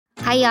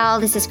Hi, y'all.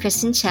 This is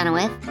Kristen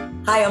Chenoweth.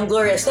 Hi, I'm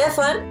Gloria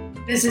Stefan.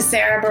 This is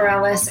Sarah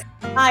Bareilles.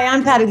 Hi,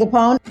 I'm Patty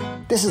Lapone.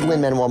 This is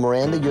Lin-Manuel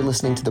Miranda. You're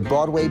listening to the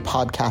Broadway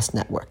Podcast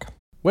Network.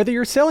 Whether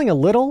you're selling a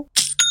little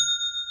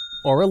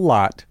or a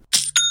lot,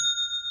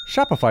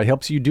 Shopify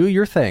helps you do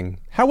your thing,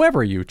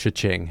 however you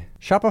cha-ching.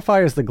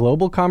 Shopify is the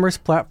global commerce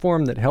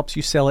platform that helps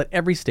you sell at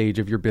every stage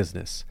of your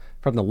business.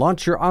 From the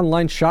launch your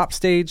online shop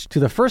stage to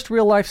the first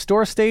real-life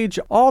store stage,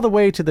 all the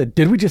way to the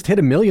did we just hit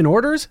 1 million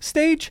orders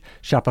stage,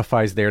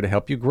 Shopify's there to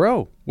help you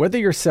grow. Whether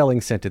you're selling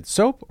scented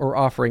soap or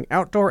offering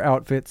outdoor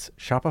outfits,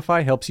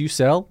 Shopify helps you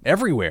sell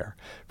everywhere.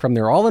 From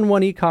their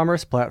all-in-one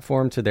e-commerce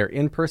platform to their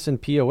in-person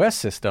POS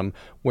system,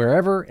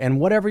 wherever and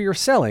whatever you're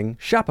selling,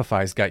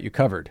 Shopify's got you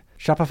covered.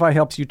 Shopify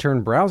helps you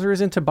turn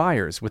browsers into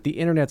buyers with the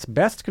internet's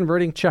best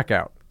converting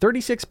checkout,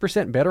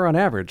 36% better on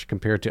average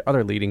compared to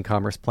other leading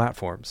commerce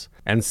platforms.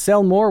 And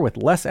sell more with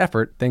less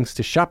effort thanks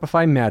to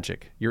Shopify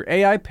Magic, your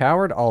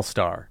AI-powered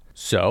all-star.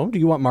 So, do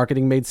you want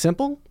marketing made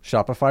simple?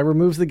 Shopify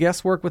removes the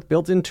guesswork with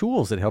built-in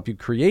tools that help you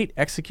create,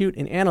 execute,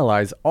 and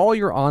analyze all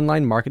your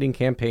online marketing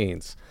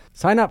campaigns.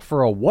 Sign up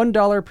for a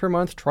 $1 per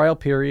month trial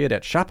period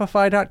at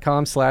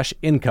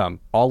shopify.com/income,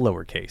 all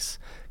lowercase.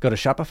 Go to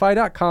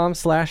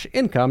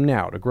shopify.com/income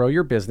now to grow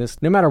your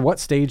business no matter what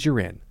stage you're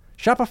in.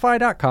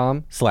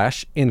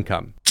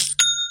 Shopify.com/income.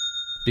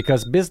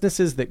 Because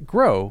businesses that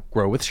grow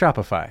with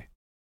Shopify.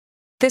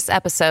 This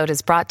episode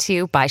is brought to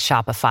you by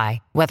Shopify.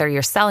 Whether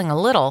you're selling a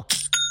little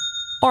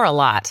or a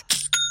lot,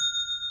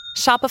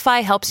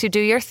 Shopify helps you do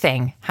your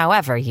thing,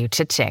 however you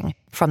cha-ching.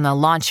 From the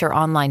launch your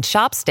online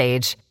shop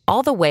stage,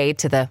 all the way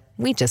to the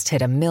we just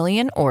hit 1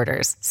 million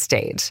orders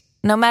stage.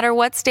 No matter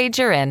what stage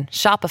you're in,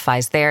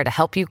 Shopify's there to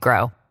help you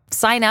grow.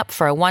 Sign up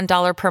for a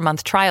 $1 per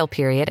month trial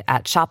period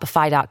at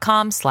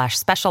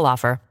shopify.com/special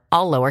offer,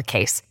 all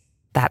lowercase.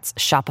 That's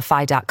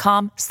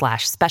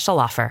shopify.com/special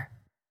offer.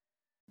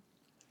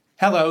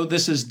 Hello,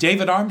 this is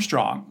David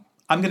Armstrong.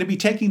 I'm going to be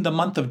taking the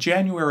month of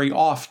January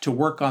off to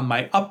work on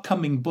my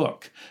upcoming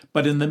book,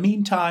 but in the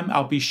meantime,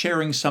 I'll be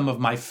sharing some of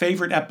my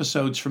favorite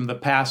episodes from the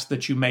past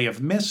that you may have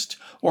missed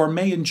or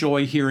may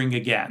enjoy hearing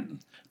again.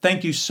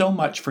 Thank you so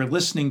much for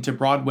listening to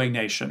Broadway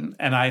Nation,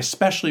 and I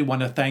especially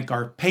want to thank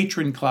our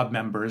Patron Club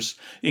members,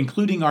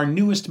 including our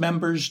newest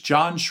members,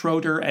 John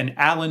Schroeder and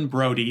Alan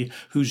Brody,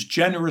 whose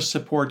generous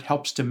support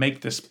helps to make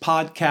this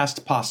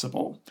podcast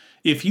possible.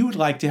 If you would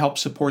like to help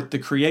support the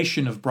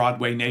creation of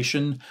Broadway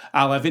Nation,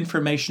 I'll have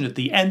information at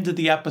the end of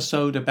the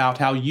episode about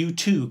how you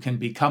too can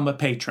become a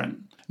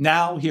patron.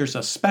 Now, here's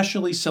a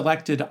specially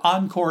selected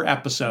encore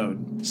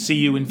episode. See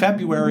you in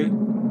February.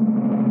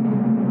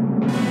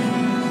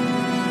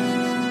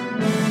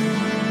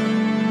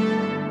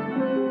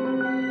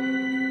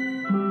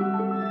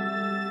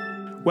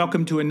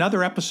 Welcome to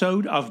another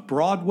episode of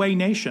Broadway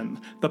Nation,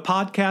 the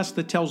podcast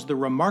that tells the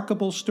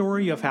remarkable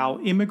story of how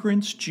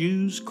immigrants,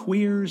 Jews,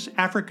 queers,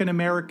 African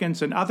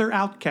Americans, and other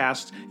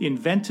outcasts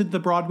invented the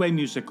Broadway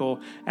musical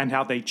and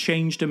how they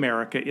changed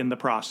America in the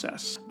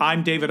process.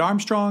 I'm David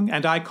Armstrong,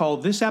 and I call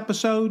this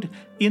episode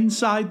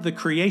Inside the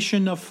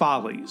Creation of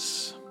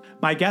Follies.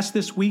 My guest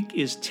this week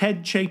is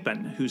Ted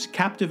Chapin, whose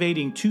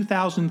captivating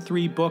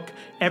 2003 book,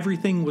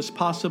 Everything Was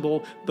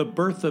Possible, The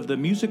Birth of the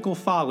Musical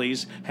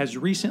Follies, has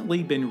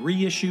recently been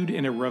reissued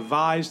in a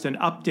revised and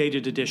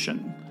updated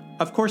edition.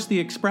 Of course, the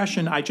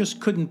expression, I just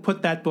couldn't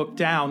put that book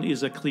down,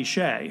 is a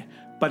cliche.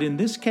 But in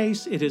this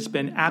case, it has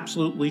been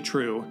absolutely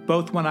true,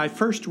 both when I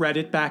first read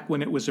it back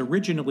when it was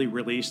originally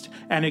released,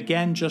 and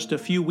again just a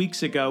few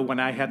weeks ago when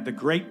I had the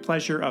great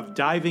pleasure of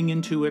diving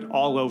into it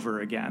all over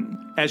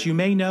again. As you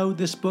may know,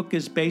 this book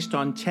is based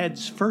on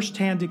Ted's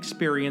first-hand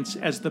experience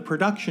as the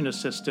production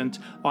assistant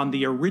on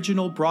the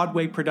original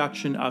Broadway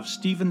production of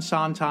Stephen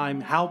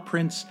Sondheim, Hal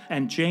Prince,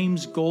 and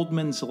James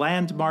Goldman's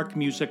landmark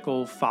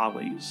musical,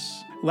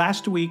 Follies.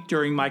 Last week,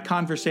 during my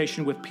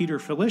conversation with Peter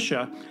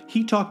Felicia,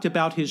 he talked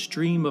about his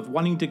dream of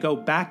wanting to go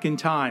back in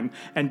time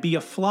and be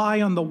a fly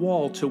on the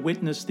wall to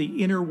witness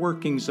the inner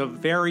workings of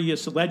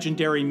various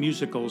legendary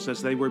musicals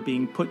as they were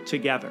being put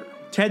together.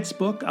 Ted's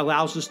book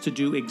allows us to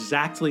do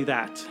exactly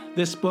that.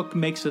 This book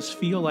makes us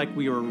feel like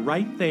we were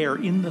right there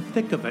in the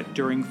thick of it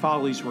during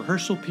Follies'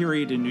 rehearsal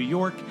period in New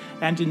York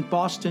and in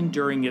Boston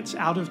during its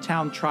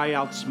out-of-town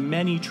tryouts'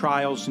 many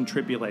trials and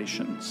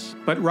tribulations.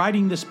 But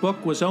writing this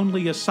book was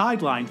only a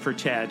sideline for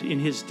Ted. In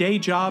his day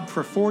job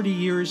for 40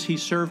 years, he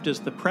served as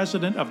the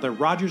president of the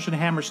Rodgers and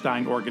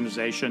Hammerstein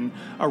organization,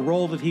 a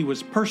role that he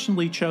was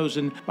personally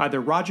chosen by the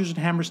Rodgers and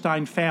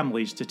Hammerstein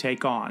families to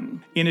take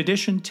on. In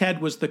addition,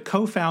 Ted was the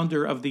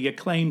co-founder of the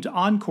acclaimed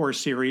Encore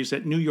series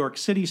at New York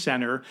City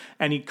Center,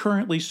 and he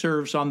currently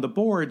serves on the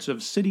boards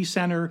of City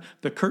Center,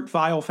 the Kurt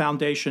Weill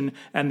Foundation,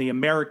 and the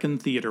American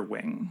Theater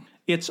Wing.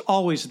 It's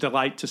always a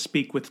delight to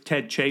speak with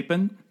Ted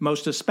Chapin,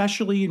 most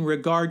especially in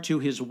regard to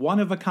his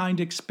one-of-a-kind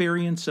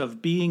experience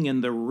of being in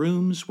the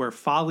rooms where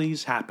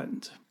Follies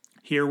happened.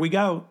 Here we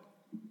go.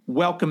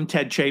 Welcome,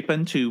 Ted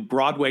Chapin, to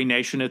Broadway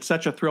Nation. It's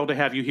such a thrill to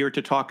have you here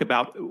to talk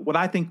about what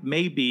I think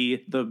may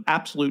be the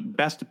absolute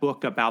best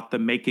book about the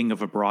making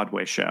of a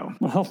Broadway show.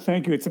 Well,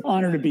 thank you. It's an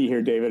honor to be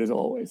here, David, as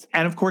always.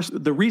 And of course,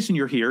 the reason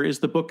you're here is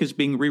the book is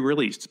being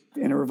re-released.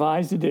 In a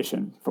revised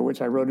edition, for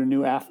which I wrote a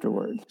new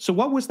afterword. So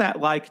what was that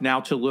like now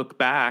to look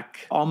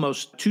back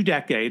almost 2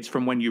 decades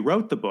from when you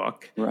wrote the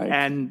book, right,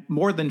 and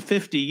more than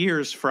 50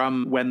 years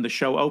from when the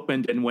show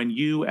opened and when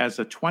you, as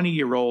a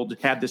 20-year-old,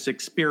 had this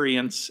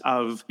experience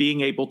of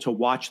being able to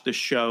watch the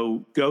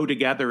show go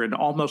together and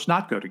almost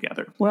not go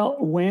together? Well,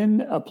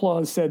 when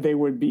Applause said they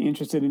would be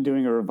interested in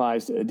doing a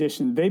revised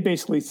edition, they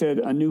basically said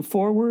a new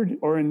foreword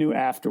or a new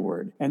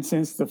afterword. And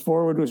since the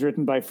foreword was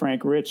written by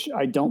Frank Rich,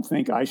 I don't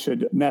think I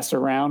should mess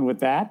around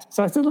with that.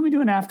 So I said, let me do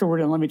an afterword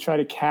and let me try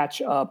to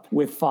catch up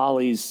with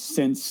Follies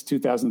since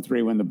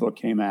 2003 when the book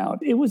came out.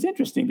 It was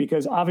interesting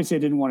because obviously I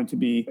didn't want it to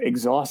be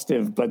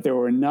exhaustive, but there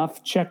were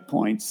enough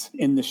checkpoints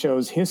in the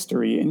show's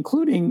history,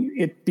 including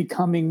it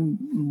becoming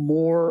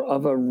more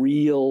of a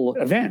real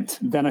event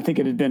than I think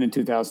it had been in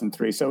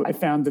 2003. So I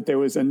found that there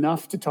was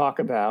enough to talk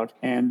about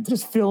and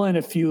just fill in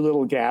a few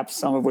little gaps,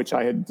 some of which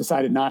I had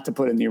decided not to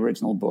put in the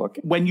original book.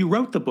 When you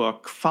wrote the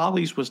book,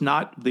 Follies was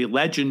not the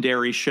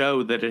legendary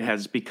show that it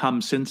has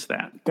become since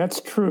then. That's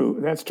true.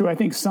 That's true. I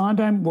think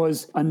Sondheim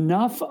was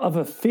enough of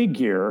a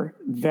figure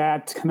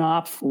that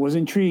Knopf was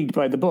intrigued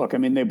by the book. I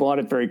mean, they bought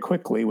it very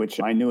quickly, which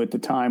I knew at the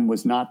time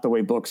was not the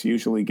way books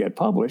usually get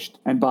published.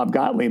 And Bob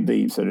Gottlieb,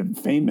 the sort of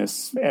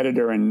famous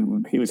editor,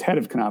 and he was head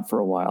of Knopf for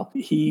a while,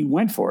 he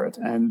went for it.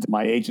 And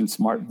my agent,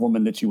 smart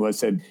woman that she was,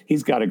 said,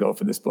 he's got to go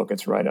for this book.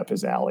 It's right up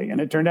his alley.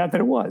 And it turned out that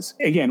it was.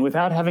 Again,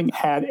 without having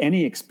had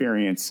any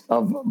experience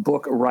of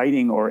book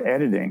writing or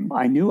editing,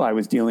 I knew I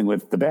was dealing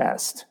with the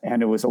best.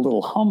 And it was a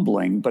little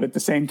humbling. But at the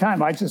same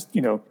time, I just,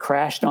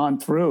 crashed on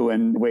through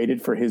and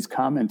waited for his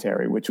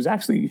commentary, which was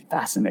actually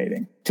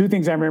fascinating. 2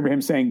 things I remember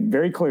him saying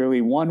very clearly.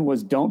 One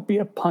was, don't be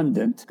a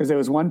pundit, because there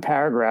was one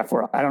paragraph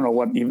where I don't know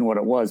what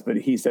it was, but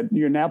he said,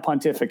 you're now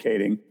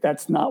pontificating.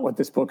 That's not what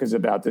this book is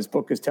about. This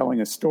book is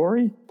telling a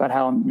story about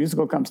how a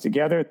musical comes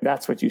together.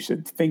 That's what you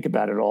should think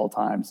about at all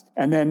times.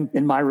 And then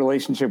in my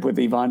relationship with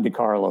Yvonne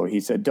DiCarlo, he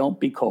said, don't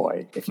be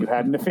coy. If you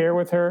had an affair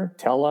with her,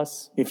 tell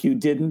us. If you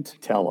didn't,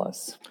 tell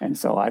us. And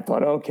so I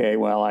thought, okay,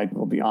 well, I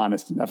will be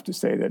honest enough to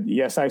say that,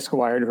 yes, I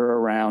squired her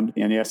around,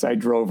 and yes, I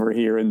drove her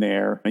here and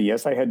there. And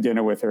yes, I had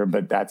dinner with her,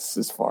 but that's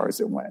as far as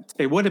it went.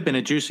 It would have been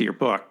a juicier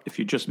book if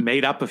you just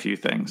made up a few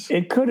things.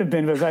 It could have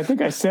been, because I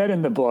think I said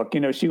in the book,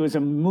 she was a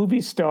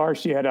movie star.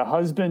 She had a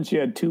husband, she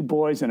had 2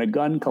 boys, and a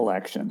gun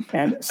collection.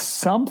 And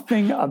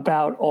something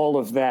about all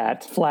of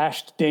that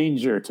flashed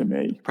danger to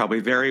me. Probably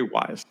very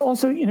wise.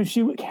 Also,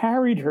 she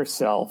carried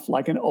herself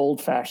like an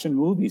old-fashioned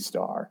movie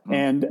star.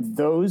 And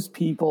those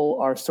people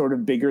are sort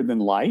of bigger than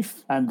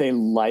life, and they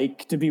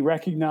like to be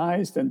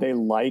recognized, and they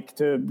like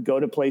to go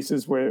to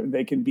places where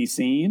they can be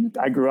seen.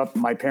 I grew up,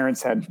 my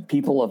parents had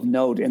people of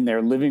note in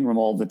their living room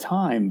all the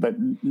time, but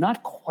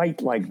not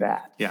quite like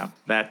that. Yeah,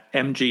 that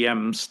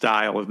MGM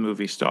style of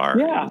movie star.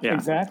 Yeah,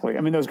 exactly.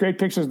 I mean, those great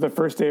pictures of the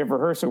first day of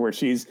rehearsal where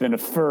she's in a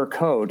fur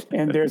coat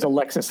and there's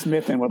Alexa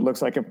Smith in what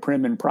looks like a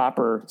prim and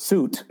proper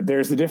suit.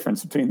 There's the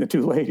difference between the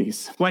 2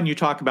 ladies. When you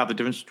talk about the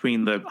difference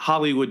between the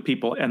Hollywood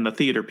people and the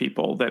theater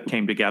people that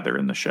came together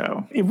in the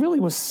show. It really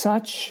was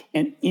such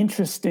an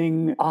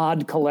interesting,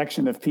 odd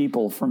collection of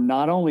people from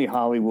not only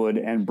Hollywood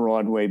and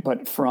Broadway,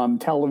 but from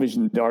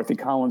television. Dorothy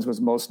Collins was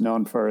most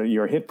known for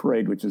Your Hit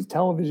Parade, which is a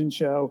television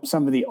show.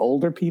 Some of the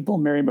older people,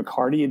 Mary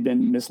McCarty had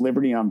been Miss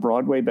Liberty on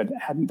Broadway, but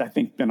hadn't, I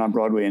think, been on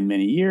Broadway in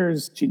many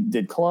years. She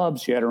did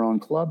clubs. She had her own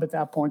club at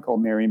that point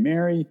called Mary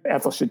Mary.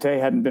 Ethel Chate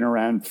hadn't been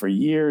around for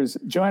years.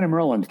 Joanna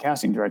Merlin, the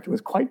casting director,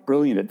 was quite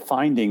brilliant at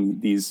finding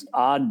these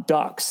odd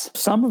ducks.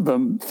 Some of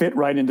them fit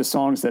right into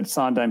songs that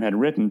Sondheim had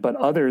written, but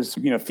others,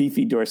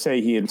 Fifi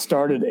D'Orsay, he had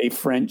started a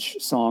French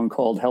song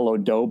called Hello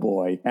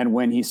Doughboy. And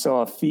when he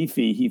saw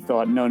Fifi, he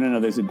thought, no,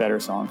 there's a better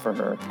song for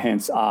her.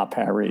 Hence, Ah,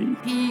 Paris.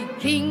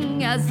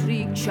 Peking as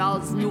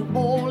rickshaws, New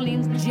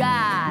Orleans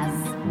jazz.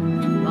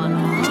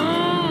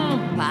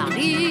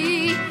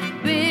 Paris,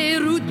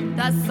 Beirut,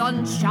 the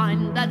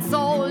sunshine, that's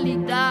all he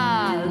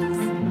does.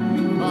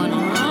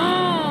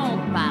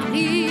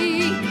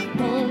 Paris,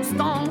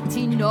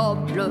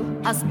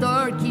 Constantinople, as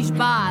Turkish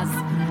baths,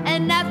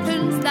 and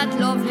Athens, that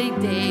lovely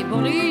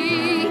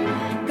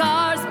débris.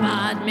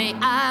 Carlsbad may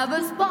have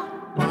a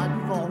spot, but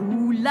for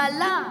ooh la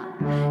la,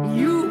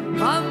 you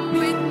come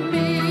with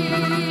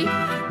me.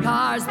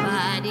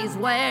 Carlsbad is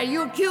where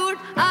you're cured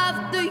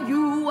after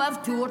you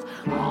have toured.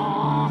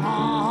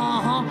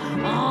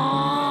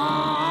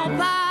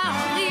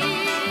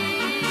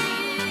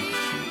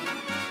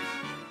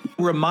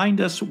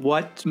 Remind us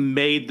what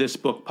made this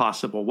book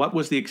possible. What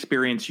was the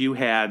experience you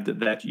had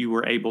that you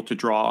were able to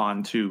draw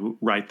on to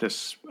write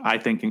this, I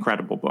think,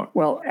 incredible book?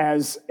 Well,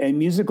 as a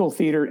musical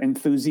theater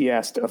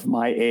enthusiast of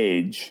my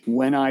age,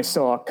 when I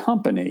saw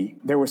Company,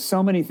 there were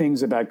so many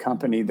things about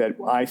Company that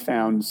I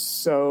found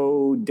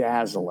so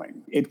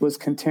dazzling. It was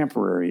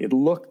contemporary. It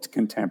looked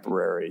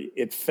contemporary.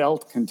 It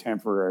felt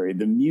contemporary.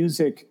 The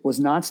music was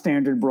not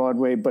standard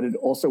Broadway, but it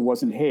also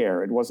wasn't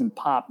hair. It wasn't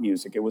pop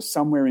music. It was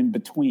somewhere in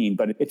between,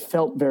 but it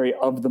felt very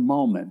of the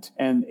moment.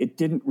 And it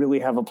didn't really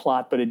have a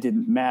plot, but it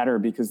didn't matter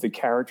because the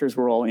characters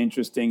were all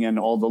interesting and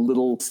all the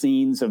little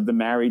scenes of the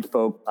married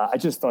folk, I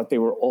just thought they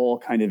were all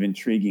kind of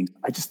intriguing.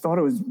 I just thought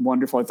it was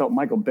wonderful. I thought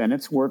Michael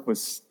Bennett's work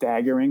was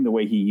staggering, the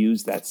way he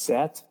used that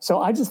set.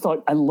 So I just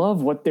thought, I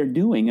love what they're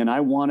doing and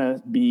I want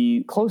to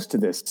be close to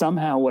this.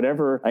 Somehow,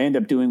 whatever I end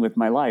up doing with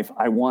my life,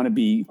 I want to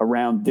be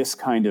around this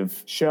kind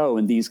of show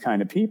and these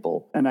kind of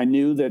people. And I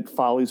knew that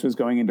Follies was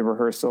going into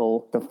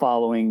rehearsal the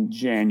following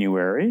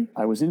January.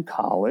 I was in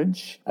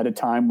college at a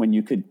time when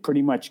you could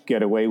pretty much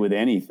get away with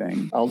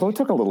anything, although it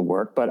took a little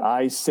work. But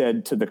I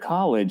said to the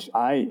college,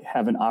 I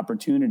have an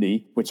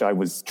opportunity, which I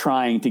was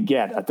trying to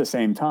get at the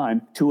same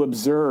time, to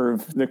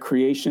observe the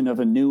creation of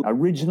a new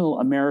original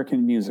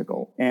American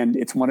musical. And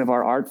it's one of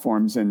our art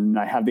forms, and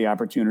I have the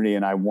opportunity,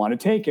 and I want to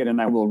take it,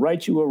 and I will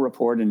write you a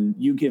report, and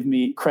you give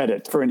me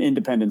credit for an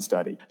independent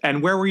study.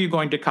 And where were you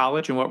going to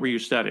college, and what were you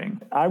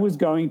studying? I was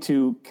going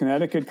to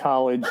Connecticut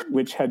College,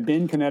 which had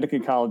been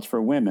Connecticut College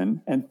for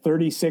women, and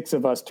 36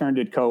 of us turned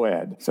it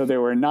co-ed. So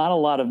there were not a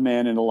lot of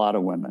men and a lot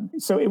of women.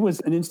 So it was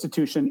an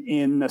institution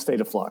in a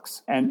state of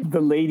flux. And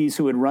the ladies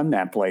who had run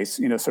that place,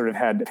 sort of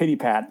had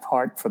pity-pat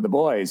heart for the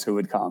boys who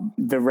would come.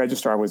 The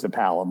registrar was a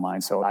pal of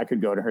mine, so I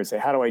could go to her and say,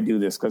 how do I do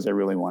this? Because I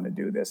really want to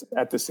do this.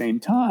 At the same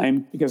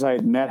time, because I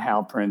had met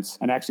Hal Prince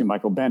and actually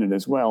Michael Bennett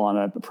as well on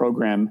a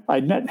program.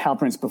 I'd met Hal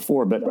Prince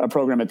before, but a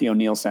program at the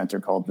O'Neill Center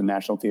called the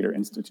National Theater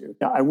Institute.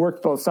 I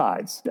worked both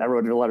sides. I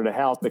wrote a letter to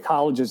Hal. The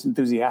college is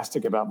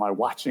enthusiastic about my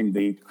watching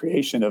the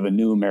creation of a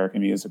new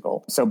American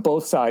musical. So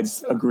both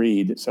sides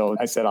agreed. So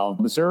I said, I'll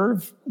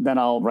observe, then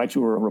I'll write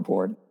you a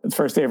report. The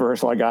first day of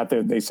rehearsal I got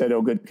there, they said,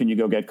 oh, good, can you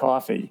go get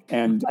coffee?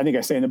 And I think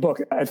I say in the book,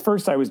 at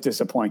first I was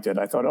disappointed.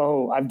 I thought,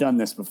 oh, I've done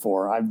this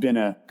before. I've been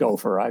a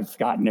gopher. I've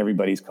gotten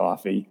everybody's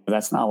coffee.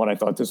 That's not what I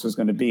thought this was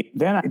going to be.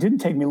 Then it didn't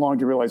take me long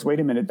to realize, wait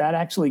a minute, that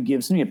actually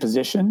gives me a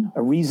position,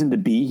 a reason to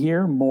be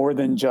here more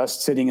than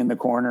just sitting in the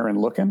corner and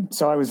looking.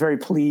 So I was very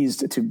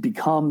pleased to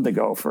become the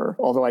gopher,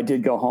 although I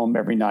did go home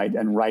every night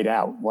and write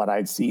out what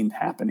I'd seen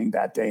happening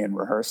that day in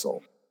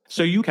rehearsal.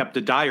 So you kept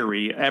a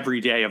diary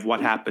every day of what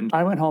happened.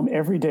 I went home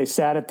every day,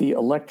 sat at the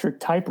electric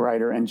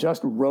typewriter, and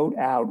just wrote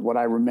out what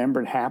I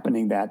remembered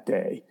happening that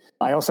day.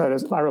 I also had a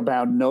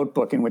spiral-bound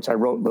notebook in which I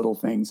wrote little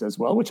things as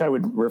well, which I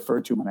would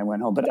refer to when I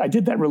went home. But I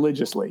did that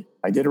religiously.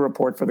 I did a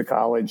report for the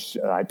college.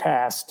 I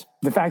passed.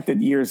 The fact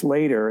that years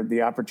later,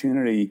 the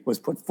opportunity was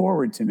put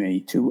forward to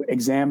me to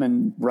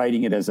examine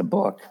writing it as a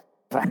book.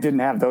 If I didn't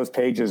have those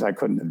pages, I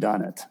couldn't have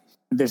done it.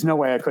 There's no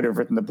way I could have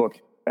written the book.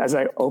 As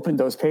I opened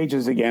those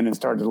pages again and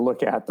started to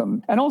look at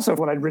them, and also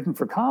what I'd written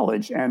for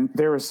college, and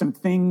there are some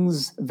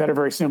things that are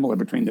very similar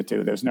between the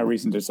two. There's no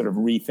reason to sort of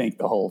rethink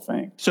the whole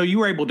thing. So you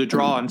were able to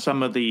draw on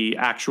some of the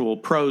actual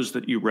prose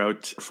that you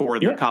wrote for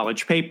the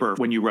college paper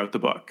when you wrote the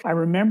book. I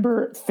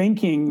remember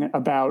thinking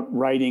about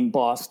writing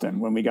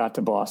Boston when we got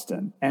to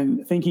Boston,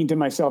 and thinking to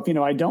myself,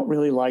 I don't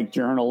really like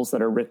journals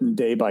that are written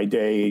day by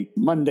day.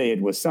 Monday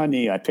it was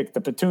sunny, I picked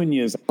the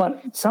petunias,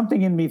 but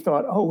something in me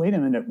thought, oh, wait a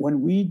minute,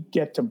 when we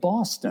get to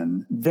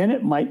Boston, then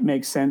it might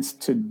make sense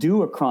to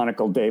do a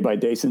chronicle day by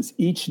day, since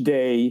each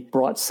day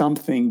brought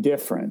something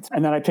different.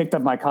 And then I picked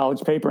up my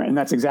college paper, and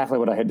that's exactly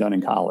what I had done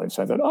in college.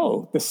 So I thought,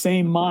 oh, the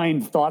same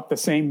mind thought the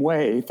same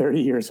way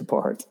 30 years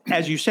apart.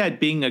 As you said,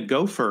 being a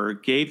gopher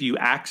gave you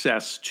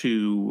access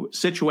to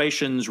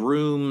situations,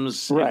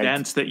 rooms,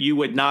 events that you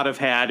would not have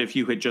had if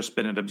you had just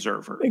been an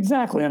observer.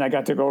 Exactly. And I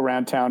got to go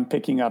around town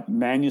picking up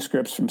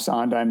manuscripts from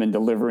Sondheim and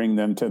delivering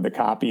them to the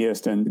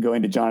copyist, and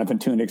going to Jonathan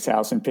Tunick's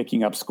house and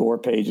picking up score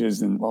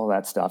pages and all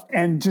that stuff.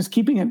 And just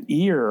keeping an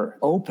ear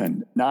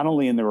open, not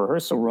only in the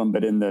rehearsal room,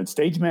 but in the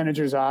stage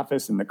manager's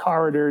office, in the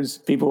corridors.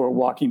 People were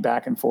walking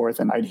back and forth,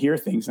 and I'd hear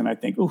things and I'd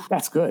think, ooh,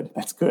 that's good.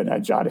 That's good.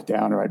 I'd jot it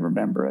down or I'd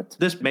remember it.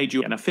 This made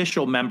you an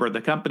official member of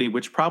the company,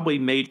 which probably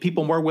made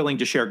people more willing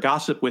to share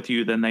gossip with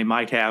you than they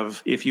might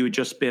have if you had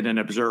just been an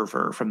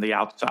observer from the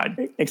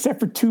outside. Except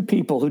for two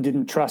people who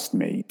didn't trust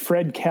me.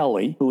 Fred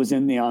Kelly, who was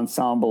in the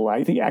ensemble,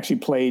 I think actually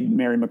played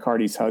Mary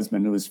McCarty's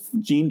husband, who was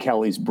Gene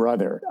Kelly's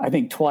brother. I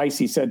think twice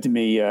he said to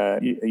me, are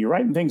you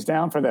writing things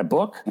down for that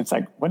book? And it's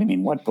like, what do you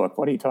mean, what book?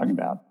 What are you talking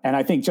about? And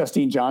I think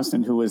Justine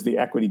Johnston, who was the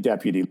equity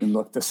deputy,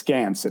 looked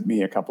askance at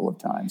me a couple of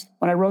times.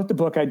 When I wrote the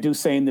book, I do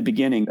say in the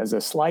beginning, as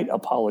a slight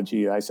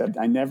apology, I said,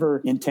 I never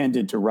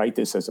intended to write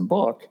this as a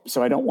book,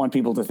 so I don't want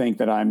people to think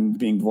that I'm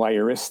being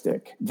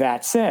voyeuristic.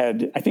 That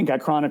said, I think I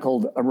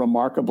chronicled a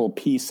remarkable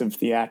piece of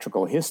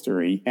theatrical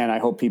history, and I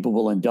hope people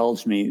will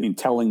indulge me in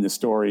telling the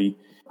story.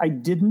 I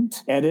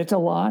didn't edit a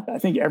lot. I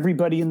think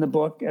everybody in the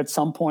book, at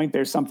some point,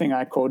 there's something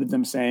I quoted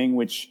them saying,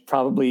 which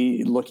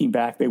probably looking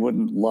back, they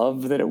wouldn't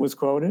love that it was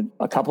quoted.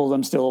 A couple of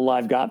them still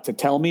alive got to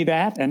tell me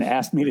that and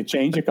asked me to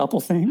change a couple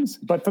things.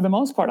 But for the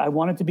most part, I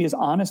wanted to be as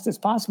honest as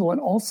possible.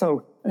 And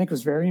also, I think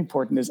was very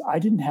important is I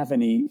didn't have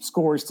any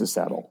scores to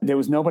settle. There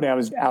was nobody I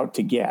was out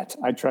to get.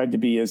 I tried to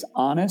be as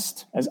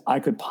honest as I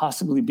could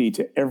possibly be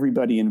to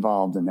everybody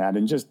involved in that.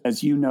 And just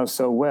as you know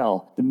so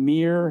well, the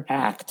mere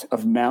act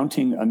of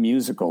mounting a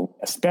musical,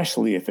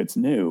 especially if it's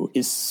new,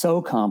 is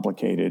so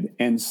complicated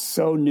and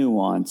so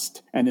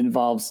nuanced and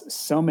involves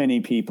so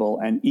many people.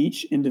 And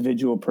each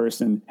individual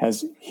person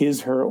has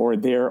his, her, or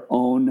their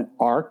own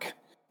arc.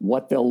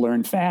 What they'll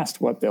learn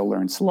fast, what they'll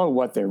learn slow,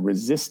 what they're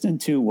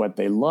resistant to, what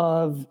they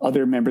love,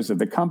 other members of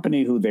the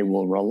company who they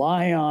will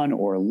rely on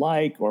or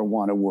like or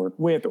want to work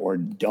with or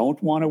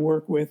don't want to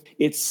work with.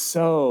 It's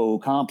so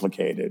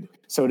complicated.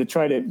 So to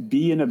try to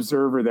be an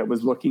observer that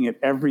was looking at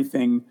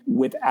everything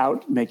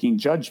without making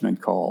judgment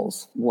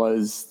calls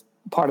was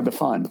part of the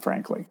fun,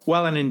 frankly.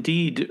 Well, and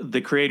indeed, the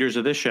creators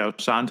of this show,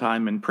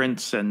 Sondheim and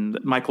Prince and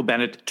Michael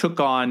Bennett, took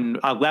on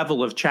a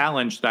level of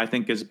challenge that I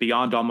think is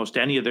beyond almost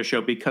any other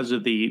show because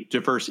of the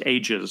diverse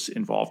ages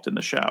involved in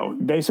the show.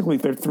 Basically,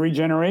 there are three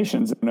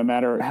generations. No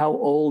matter how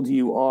old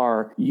you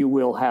are, you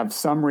will have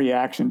some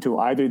reaction to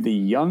either the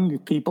young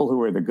people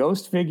who are the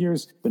ghost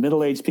figures, the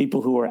middle-aged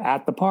people who are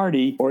at the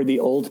party, or the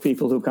old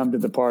people who come to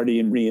the party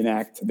and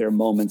reenact their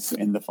moments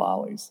in the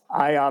Follies.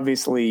 I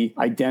obviously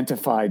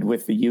identified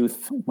with the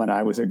youth when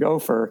I was a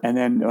gopher. And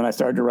then when I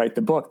started to write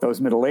the book, those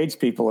middle-aged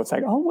people, it's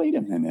like, oh, wait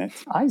a minute.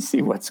 I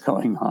see what's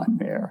going on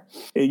there.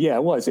 Yeah,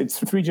 it was. It's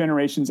three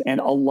generations and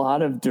a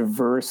lot of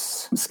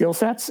diverse skill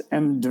sets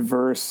and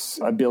diverse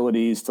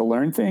abilities to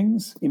learn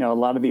things. You know, a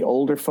lot of the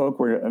older folk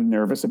were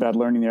nervous about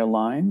learning their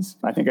lines.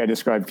 I think I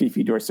described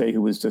Fifi Dorsey,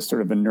 who was just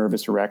sort of a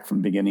nervous wreck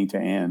from beginning to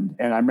end.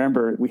 And I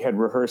remember we had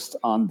rehearsed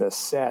on the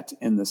set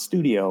in the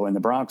studio in the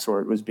Bronx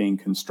where it was being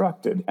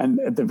constructed. And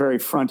at the very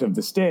front of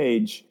the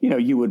stage, you know,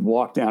 you would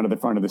walk down to the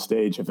front of the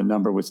stage if a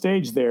number was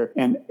staged there,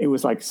 and it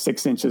was like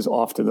 6 inches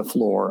off to the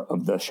floor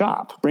of the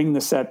shop. Bring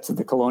the set to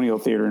the Colonial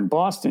Theater in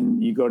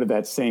Boston, you go to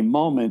that same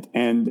moment,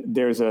 and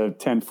there's a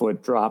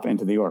 10-foot drop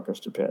into the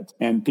orchestra pit.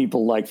 And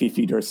people like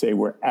Fifi Dorsey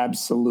were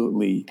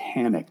absolutely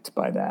panicked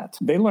by that.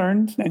 They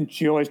learned, and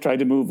she always tried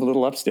to move a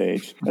little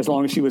upstage, as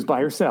long as she was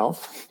by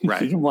herself. Right.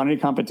 She didn't want any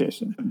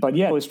competition. But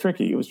yeah, it was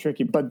tricky. It was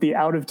tricky. But the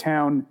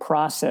out-of-town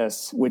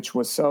process, which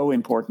was so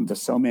important to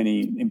so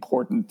many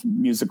important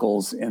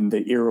musicals in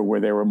the era where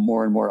there were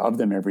more and more of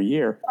them every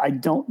year. I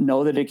don't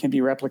know that it can be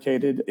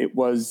replicated. It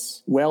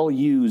was well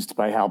used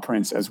by Hal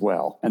Prince as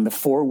well. And the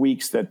 4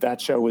 weeks that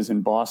show was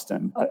in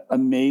Boston, an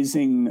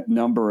amazing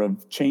number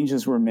of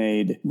changes were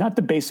made. Not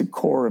the basic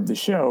core of the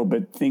show,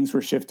 but things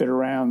were shifted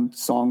around.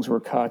 Songs were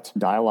cut.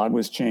 Dialogue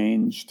was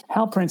changed.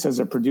 Hal Prince, as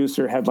a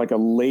producer, had like a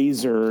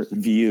laser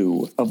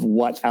view of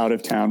what Out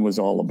of Town was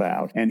all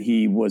about. And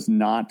he was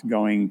not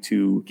going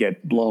to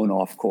get blown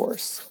off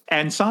course.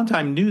 And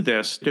Sondheim knew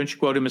this. Don't you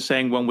quote him as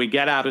saying, when we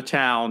get out of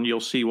town, you'll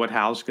see what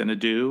Hal's going to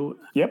do?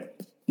 Yep,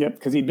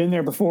 because he'd been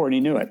there before and he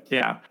knew it.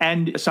 Yeah.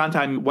 And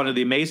Sondheim, one of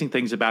the amazing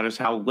things about it is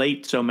how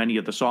late so many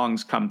of the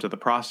songs come to the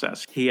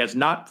process. He has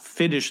not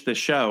finished the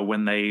show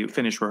when they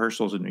finish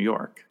rehearsals in New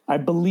York. I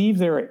believe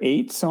there are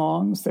 8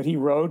 songs that he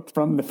wrote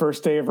from the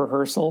first day of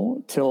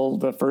rehearsal till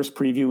the first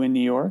preview in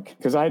New York.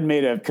 Because I had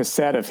made a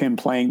cassette of him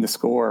playing the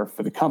score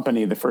for the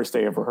company the first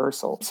day of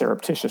rehearsal,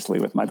 surreptitiously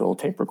with my little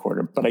tape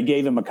recorder. But I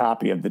gave him a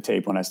copy of the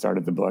tape when I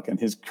started the book. And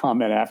his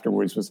comment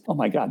afterwards was, oh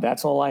my God,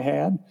 that's all I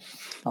had?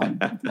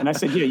 And I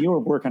said, yeah, you were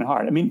working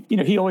hard. I mean, you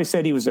know, he always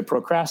said he was a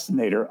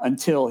procrastinator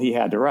until he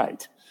had to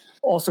write.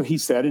 Also, he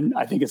said, and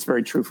I think it's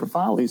very true for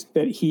Follies,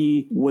 that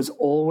he was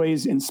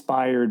always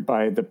inspired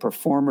by the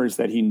performers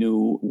that he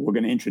knew were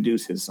going to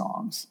introduce his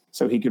songs.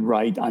 So he could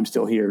write I'm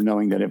Still Here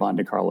knowing that Yvonne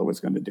DiCarlo was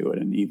going to do it.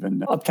 And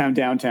even Uptown,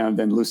 Downtown,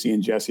 then Lucy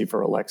and Jesse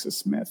for Alexis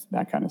Smith,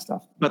 that kind of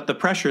stuff. But the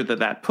pressure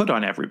that put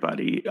on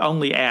everybody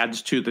only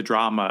adds to the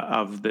drama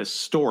of this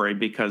story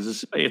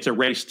because it's a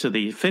race to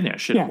the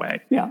finish in a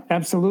way. Yeah,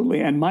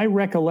 absolutely. And my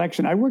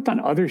recollection, I worked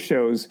on other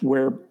shows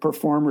where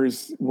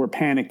performers were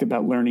panicked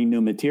about learning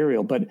new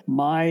material. But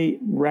my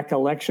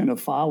recollection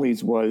of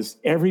Follies was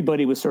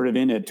everybody was sort of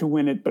in it to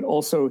win it, but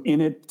also in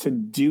it to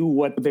do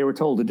what they were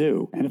told to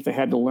do. And if they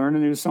had to learn a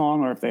new song,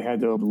 or if they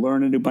had to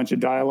learn a new bunch of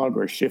dialogue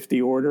or shift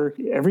the order,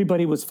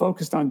 everybody was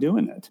focused on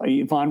doing it.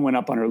 Yvonne went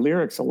up on her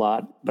lyrics a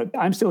lot, but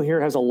I'm Still Here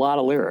has a lot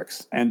of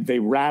lyrics and they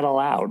rattle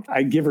out.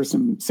 I give her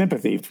some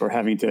sympathy for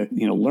having to,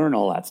 learn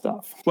all that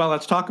stuff. Well,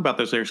 let's talk about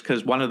those lyrics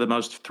because one of the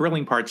most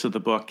thrilling parts of the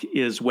book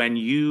is when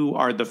you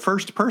are the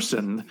first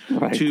person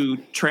to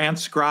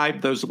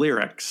transcribe those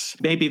lyrics.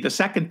 Maybe the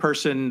second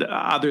person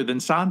other than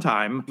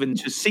Sondheim, even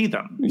to see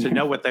them, to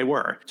know what they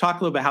were.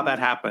 Talk a little bit how that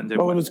happened.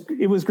 Well,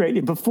 it was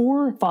great.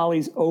 Before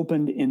Follies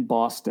opened in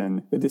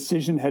Boston, the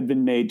decision had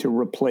been made to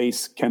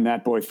replace Can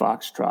That Boy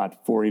Foxtrot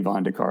for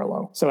Yvonne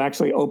DiCarlo. So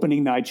actually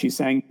opening night, she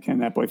sang Can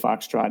That Boy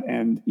Foxtrot,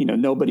 and,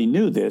 nobody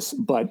knew this,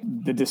 but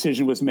the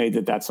decision was made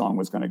that that song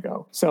was going to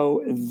go.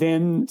 So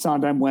then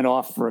Sondheim went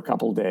off for a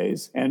couple of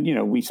days, and,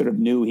 we sort of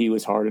knew he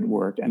was hard at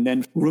work. And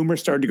then rumors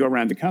started to go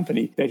around the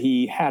company that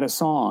he had a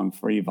song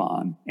for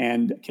Yvonne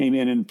and came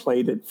in and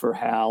played it for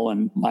Hal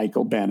and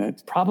Michael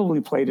Bennett,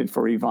 probably played it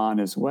for Yvonne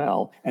as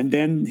well. And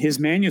then his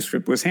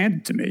manuscript was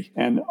handed to me,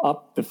 and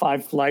up the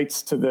 5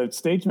 flights to the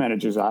stage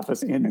manager's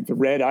office in the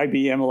red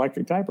IBM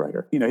electric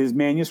typewriter. His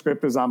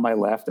manuscript was on my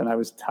left, and I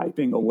was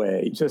typing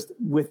away just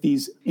with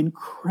these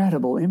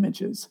incredible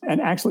images. And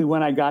actually,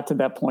 when I got to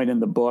that point in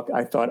the book,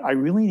 I thought, I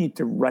really need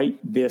to write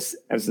this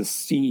as a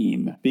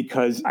scene,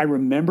 because I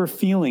remember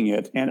feeling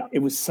it, and it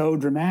was so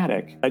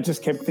dramatic. I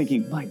just kept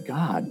thinking, my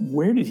God,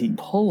 where did he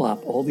pull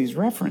up all these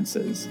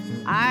references?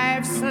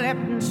 I've slept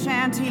in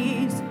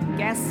shanties,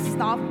 guessed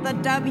off the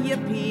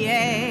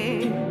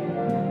WPA,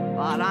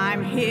 but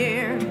I'm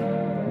here.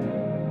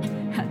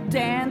 I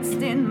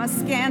danced in my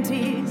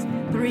scanties,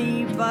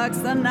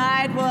 $3 a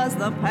night was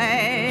the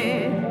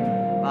pay,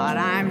 but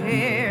I'm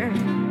here.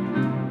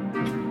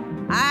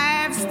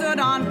 I've stood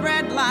on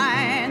bread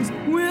lines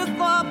with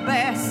the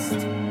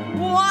best,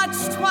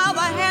 watched while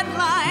the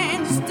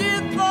headlines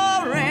did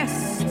the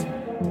rest.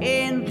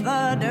 In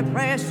the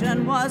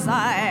Depression was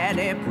I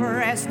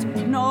depressed?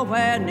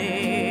 Nowhere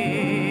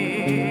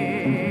near.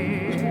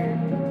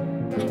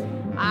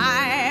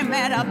 I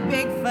met a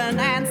big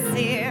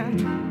financier,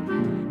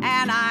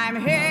 and I'm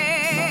here.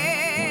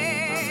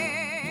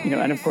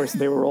 And of course,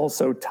 they were all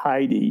so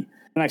tidy.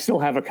 And I still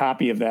have a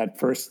copy of that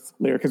first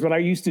lyric, because what I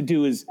used to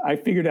do is I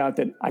figured out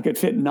that I could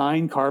fit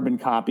 9 carbon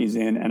copies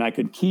in, and I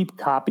could keep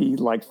copy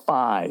like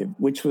 5,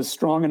 which was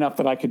strong enough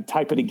that I could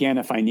type it again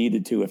if I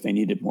needed to, if they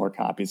needed more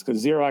copies,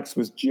 because Xerox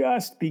was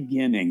just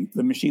beginning.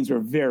 The machines were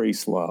very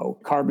slow.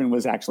 Carbon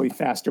was actually a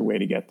faster way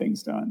to get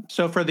things done.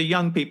 So for the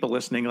young people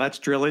listening, let's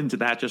drill into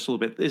that just a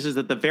little bit. This is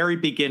at the very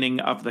beginning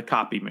of the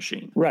copy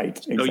machine. Right,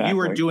 exactly. So you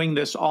were doing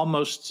this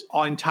almost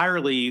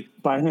entirely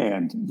by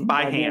hand.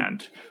 By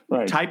hand.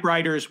 Right.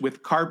 Typewriters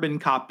with carbon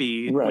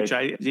copy, right. Which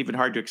is even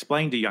hard to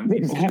explain to young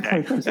people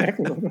today.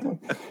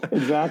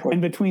 Exactly. And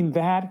between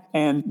that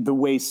and the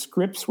way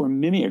scripts were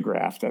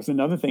mimeographed, that's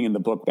another thing in the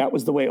book. That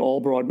was the way all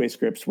Broadway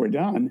scripts were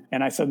done.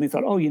 And I suddenly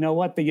thought, oh, you know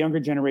what? The younger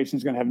generation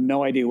is going to have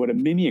no idea what a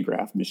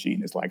mimeograph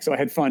machine is like. So I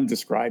had fun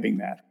describing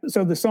that.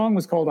 So the song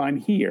was called I'm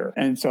Here.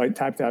 And so I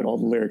typed out all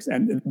the lyrics.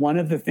 And one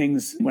of the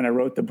things when I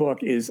wrote the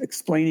book is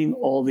explaining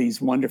all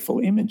these wonderful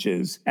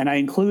images. And I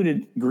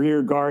included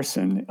Greer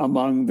Garson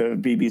among the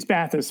BB's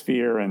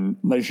Bathysphere and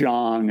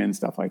Mahjong and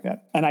stuff like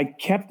that. And I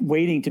kept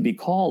waiting to be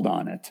called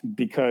on it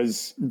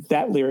because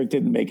that lyric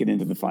didn't make it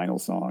into the final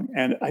song.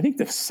 And I think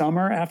the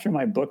summer after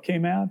my book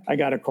came out, I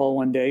got a call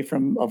one day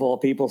from, of all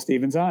people,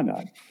 Stephen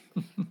Zondon.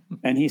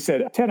 And he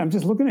said, Ted, I'm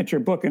just looking at your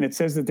book and it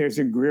says that there's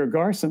a Greer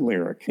Garson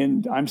lyric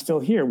and I'm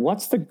still here.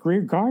 What's the Greer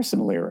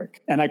Garson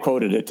lyric? And I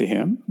quoted it to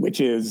him, which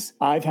is,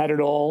 I've had it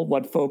all,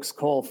 what folks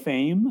call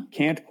fame.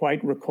 Can't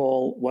quite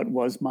recall what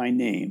was my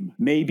name.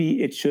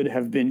 Maybe it should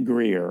have been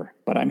Greer,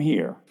 but I'm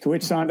here. To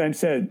which Sondheim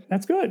said,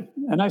 that's good.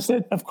 And I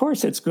said, of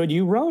course it's good.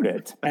 You wrote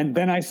it. And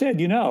then I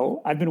said,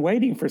 I've been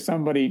waiting for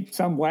somebody,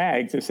 some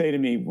wag to say to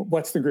me,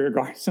 what's the Greer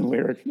Garson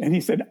lyric? And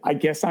he said, I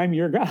guess I'm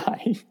your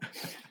guy.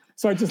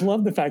 So I just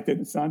love the fact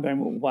that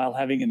Sondheim, while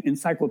having an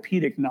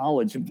encyclopedic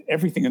knowledge of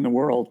everything in the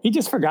world, he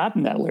just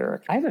forgotten that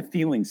lyric. I have a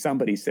feeling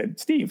somebody said,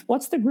 Steve,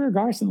 what's the Greer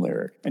Garson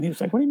lyric? And he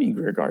was like, what do you mean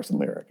Greer Garson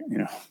lyric?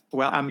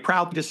 Well, I'm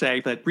proud to say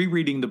that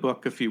rereading the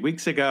book a few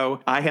weeks ago,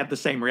 I had the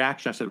same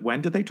reaction. I said,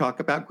 when did they talk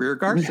about Greer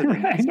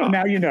Garson?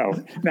 Now you know.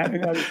 Now you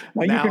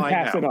can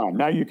pass it on.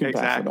 Now you can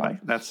pass it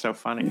on. That's so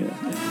funny. Yeah.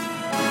 Good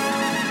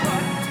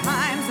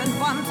times and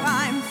fun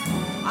times,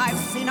 I've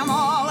seen them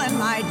all, and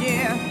my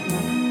dear,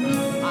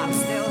 I'm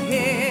still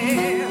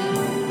here.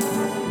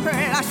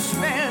 Plush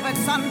velvet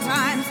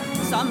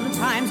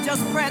sometimes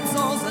just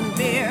pretzels and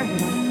beer.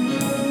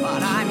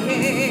 But I'm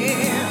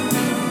here.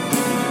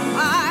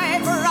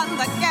 I've run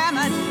the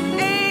gamut,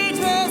 A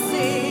to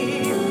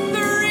Z.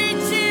 The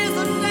reaches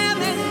of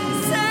lemon,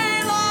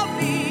 c'est la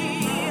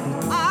vie.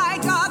 I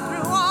got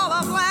through all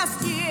of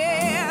last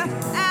year,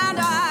 and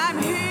I'm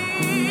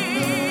here.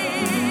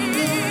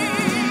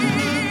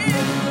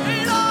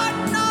 Lord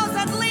knows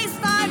at least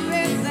I've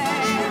been there.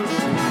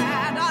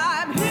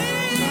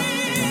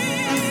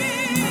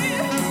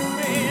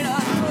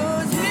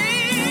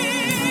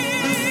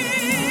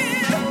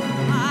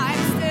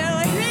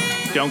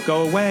 Don't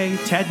go away.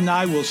 Ted and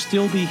I will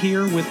still be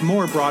here with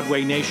more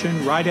Broadway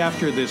Nation right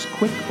after this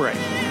quick break.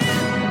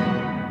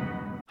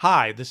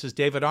 Hi, this is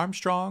David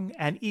Armstrong,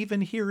 and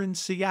even here in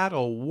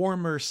Seattle,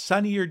 warmer,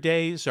 sunnier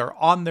days are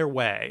on their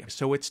way.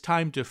 So it's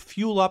time to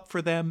fuel up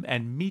for them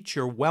and meet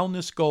your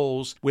wellness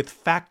goals with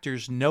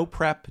Factor's no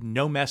prep,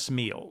 no mess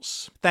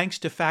meals. Thanks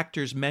to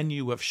Factor's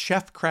menu of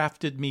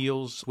chef-crafted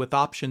meals with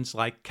options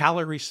like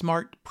Calorie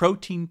Smart,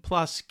 Protein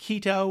Plus,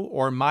 Keto,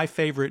 or my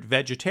favorite,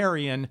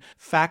 vegetarian,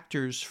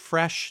 Factor's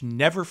fresh,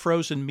 never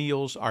frozen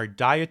meals are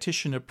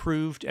dietitian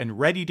approved and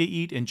ready to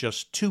eat in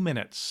just 2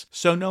 minutes.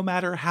 So no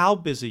matter how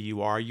busy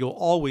you are, you'll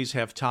always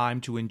have time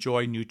to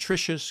enjoy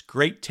nutritious,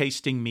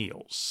 great-tasting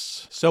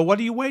meals. So what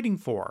are you waiting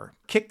for?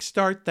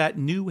 Kickstart that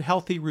new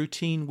healthy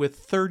routine with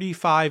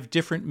 35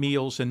 different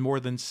meals and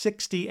more than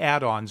 60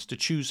 add-ons to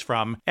choose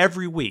from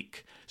every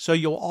week, so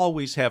you'll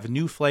always have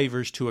new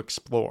flavors to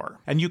explore.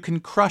 And you can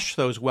crush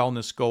those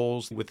wellness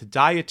goals with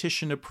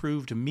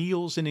dietitian-approved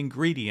meals and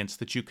ingredients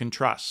that you can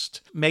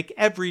trust. Make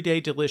every day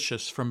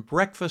delicious from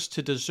breakfast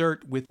to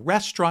dessert with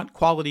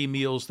restaurant-quality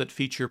meals that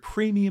feature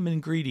premium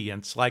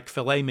ingredients like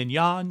filet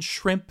mignon,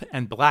 shrimp,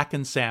 and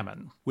blackened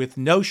salmon, with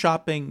no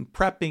shopping,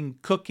 prepping,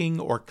 cooking,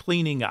 or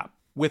cleaning up.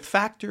 With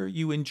Factor,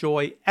 you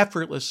enjoy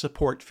effortless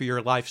support for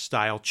your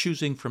lifestyle,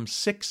 choosing from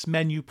 6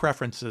 menu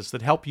preferences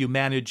that help you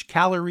manage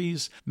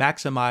calories,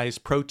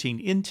 maximize protein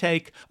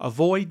intake,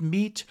 avoid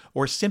meat,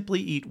 or simply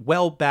eat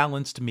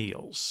well-balanced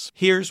meals.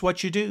 Here's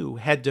what you do.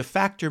 Head to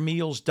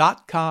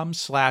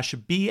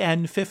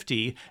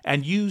factormeals.com/BN50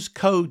 and use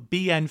code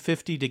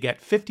BN50 to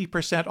get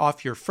 50%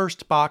 off your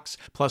first box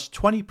plus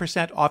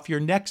 20% off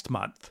your next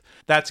month.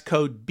 That's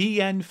code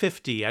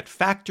BN50 at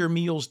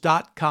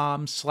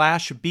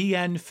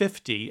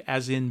factormeals.com/BN50,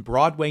 as in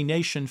Broadway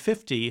Nation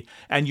 50,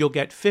 and you'll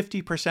get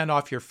 50%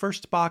 off your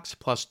first box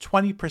plus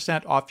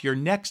 20% off your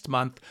next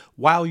month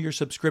while your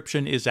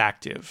subscription is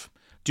active.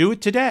 Do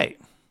it today.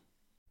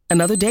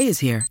 Another day is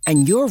here,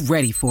 and you're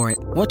ready for it.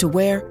 What to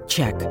wear?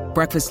 Check.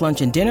 Breakfast,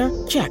 lunch, and dinner?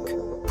 Check.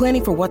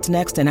 Planning for what's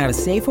next and how to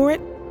save for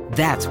it?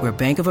 That's where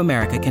Bank of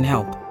America can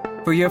help.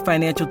 For your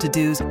financial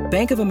to-dos,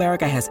 Bank of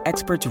America has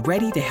experts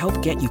ready to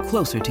help get you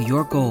closer to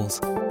your goals.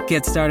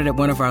 Get started at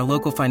one of our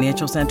local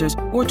financial centers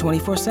or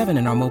 24/7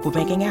 in our mobile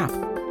banking app.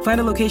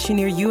 Find a location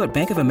near you at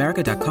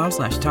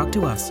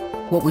bankofamerica.com/talktous.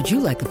 What would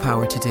you like the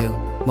power to do?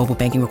 Mobile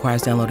banking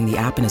requires downloading the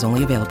app and is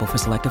only available for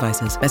select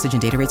devices. Message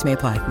and data rates may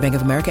apply. Bank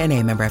of America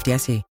NA, member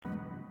FDIC.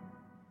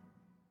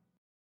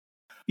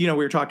 We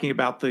were talking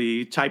about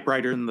the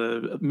typewriter and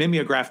the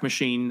mimeograph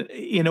machine.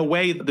 In a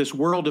way, this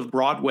world of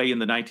Broadway in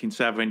the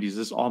 1970s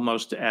is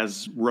almost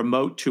as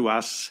remote to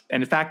us.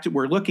 And in fact,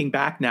 we're looking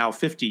back now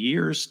 50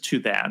 years to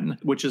then,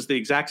 which is the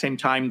exact same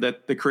time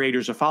that the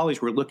creators of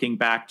Follies were looking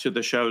back to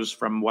the shows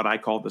from what I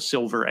call the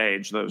Silver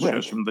Age, those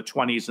shows from the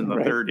 20s and the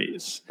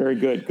 30s. Very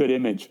good. Good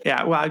image.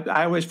 Yeah, well,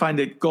 I always find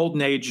the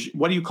Golden Age,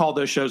 what do you call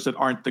those shows that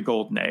aren't the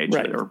Golden Age?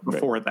 Or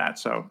before that,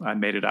 so I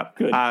made it up.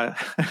 Good.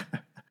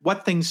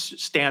 What things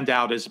stand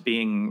out as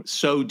being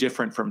so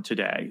different from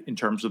today in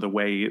terms of the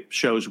way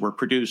shows were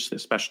produced,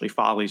 especially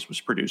Follies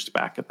was produced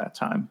back at that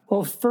time?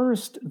 Well,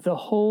 first, the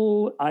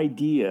whole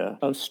idea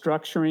of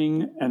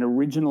structuring an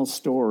original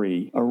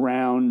story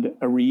around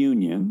a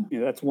reunion,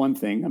 that's one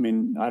thing. I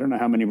mean, I don't know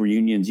how many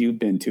reunions you've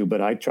been to,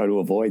 but I try to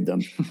avoid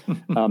them.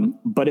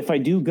 But if I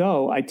do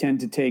go, I tend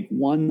to take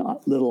one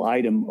little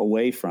item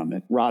away from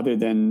it rather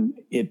than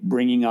it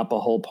bringing up a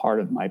whole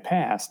part of my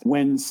past.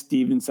 When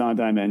Stephen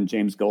Sondheim and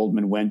James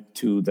Goldman went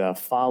to the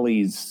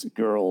Follies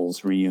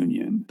girls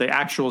reunion. The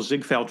actual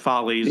Ziegfeld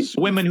Follies.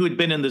 Women who had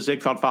been in the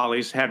Ziegfeld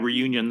Follies had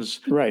reunions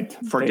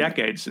for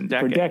decades and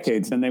decades. For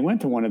decades. And they went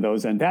to one of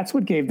those. And that's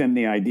what gave them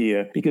the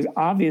idea, because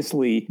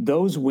obviously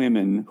those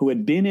women who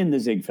had been in the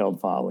Ziegfeld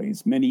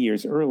Follies many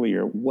years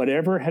earlier,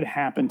 whatever had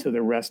happened to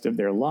the rest of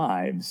their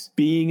lives,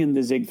 being in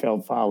the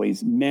Ziegfeld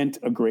Follies meant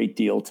a great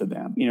deal to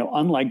them.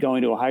 Unlike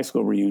going to a high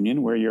school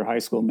reunion where your high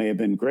school may have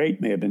been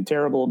great, may have been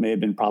terrible, may have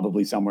been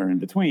probably somewhere in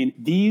between,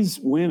 these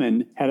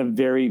women had a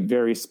very,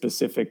 very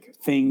specific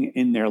thing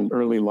in their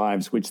early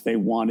lives which they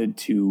wanted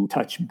to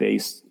touch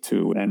base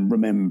to and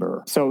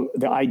remember. So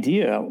the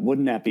idea,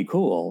 wouldn't that be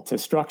cool, to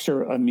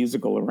structure a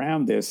musical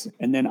around this?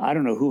 And then I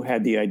don't know who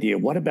had the idea.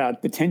 What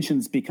about the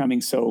tensions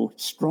becoming so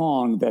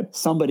strong that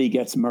somebody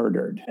gets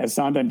murdered? As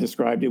Sondheim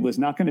described, it was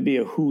not going to be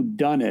a who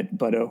done it,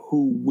 but a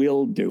who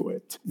will do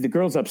it. The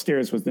Girls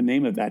Upstairs was the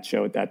name of that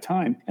show at that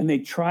time. And they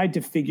tried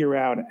to figure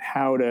out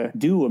how to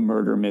do a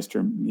murder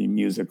mystery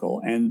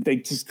musical, and they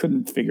just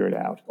couldn't figure it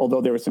out. Although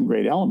there were some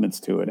great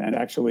elements to it. And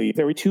actually,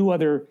 there were 2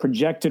 other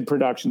projected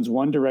productions,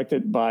 one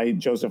directed by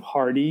Joseph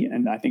Hardy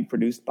and I think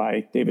produced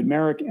by David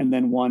Merrick, and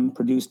then one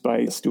produced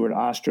by Stuart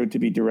Ostro to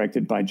be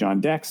directed by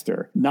John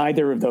Dexter.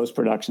 Neither of those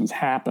productions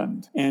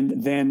happened. And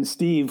then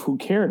Steve, who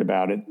cared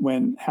about it,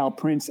 when Hal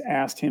Prince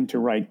asked him to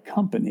write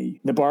Company,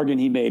 the bargain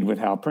he made with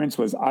Hal Prince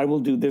was, I will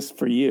do this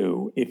for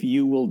you if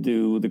you will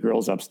do The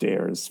Girls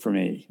Upstairs for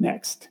me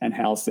next. And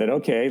Hal said,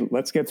 okay,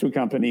 let's get through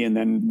Company and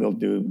then we'll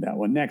do that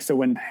one next. So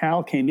when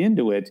Hal came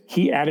into it,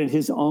 he added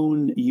his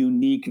own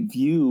unique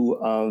view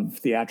of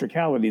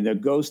theatricality, the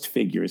ghost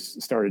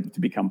figures started to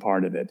become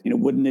part of it.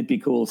 Wouldn't it be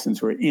cool,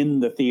 since we're in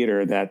the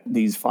theater that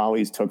these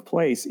Follies took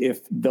place,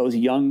 if those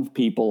young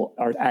people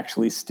are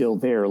actually still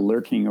there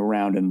lurking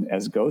around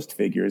as ghost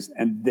figures?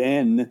 And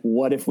then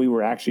what if we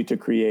were actually to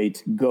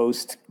create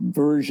ghost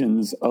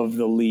versions of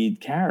the lead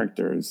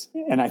characters?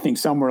 And I think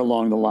somewhere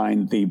along the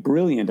line, the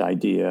brilliant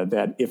idea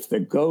that if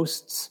the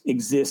ghosts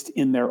exist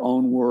in their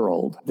own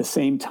world, the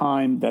same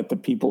time that the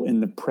people in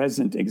the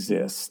present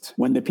exist,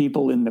 when the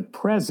people in the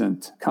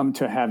present come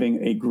to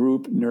having a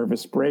group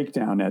nervous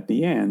breakdown at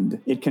the end,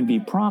 it can be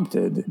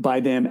prompted by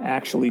them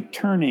actually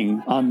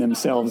turning on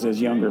themselves as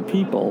younger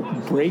people,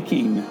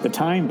 breaking the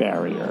time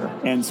barrier,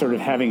 and sort of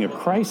having a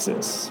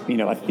crisis,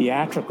 a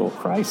theatrical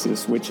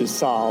crisis, which is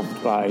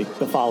solved by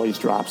the Follies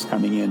drops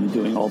coming in and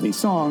doing all these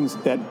songs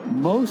that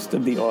most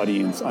of the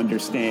audience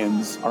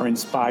understands are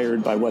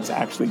inspired by what's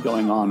actually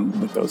going on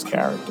with those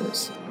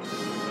characters.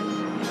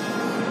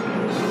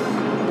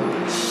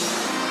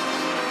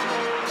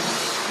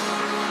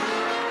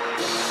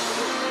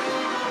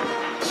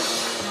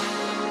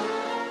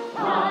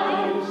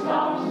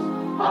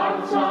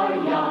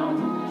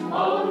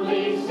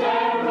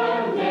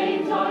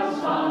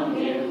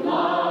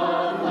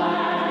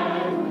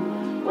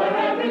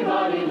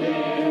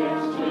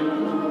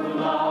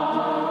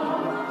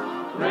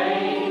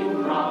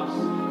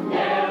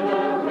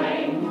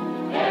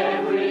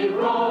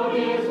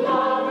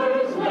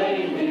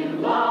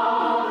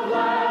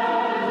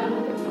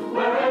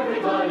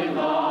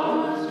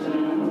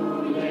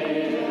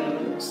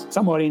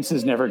 Some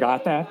audiences never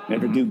got that,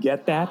 never do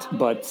get that,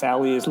 but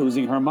Sally is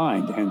losing her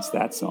mind, hence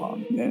that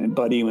song. And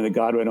Buddy, with the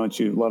God, Why Don't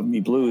You Love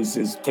Me Blues,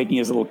 is taking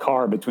his little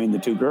car between the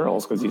two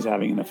girls because he's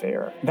having an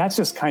affair. That's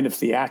just kind of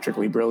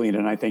theatrically brilliant,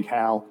 and I think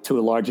Hal, to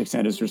a large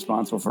extent, is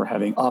responsible for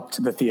having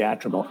upped the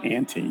theatrical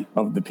ante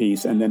of the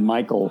piece. And then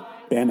Michael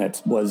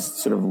Bennett was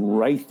sort of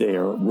right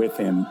there with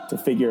him to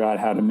figure out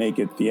how to make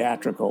it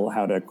theatrical,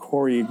 how to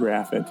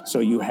choreograph it, so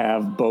you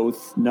have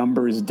both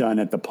numbers done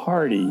at the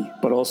party,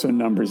 but also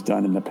numbers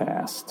done in the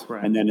past.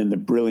 Right. And then in the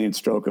brilliant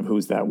stroke of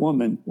Who's That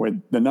Woman, where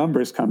the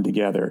numbers come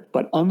together.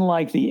 But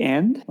unlike the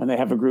end, when they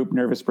have a group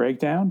nervous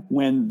breakdown,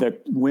 when the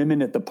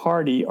women at the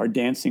party are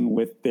dancing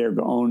with their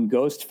own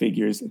ghost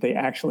figures, they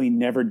actually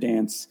never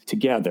dance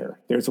together.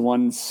 There's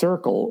one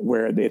circle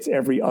where it's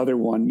every other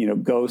one,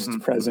 ghost,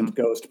 present,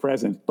 ghost,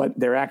 present, but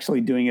they're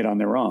actually doing it on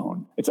their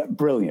own. It's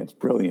brilliant.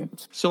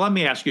 So let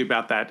me ask you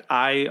about that.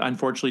 I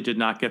unfortunately did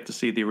not get to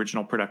see the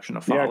original production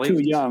of Follies.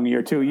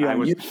 You're too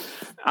young.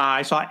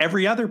 I saw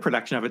every other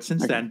production of it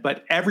since then,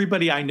 but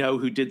everybody I know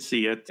who did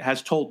see it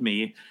has told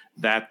me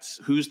that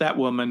Who's That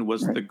Woman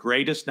was the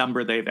greatest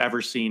number they've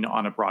ever seen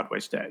on a Broadway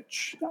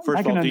stage.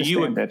 First of all, do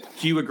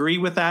you agree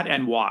with that,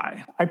 and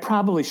why? I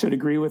probably should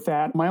agree with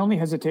that. My only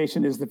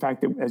hesitation is the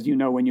fact that, as you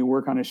know, when you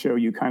work on a show,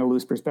 you kind of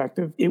lose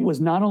perspective. It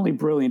was not only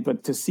brilliant,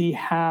 but to see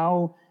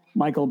how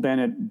Michael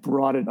Bennett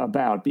brought it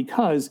about,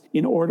 because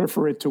in order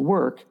for it to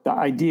work, the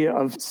idea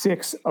of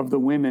 6 of the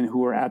women who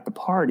were at the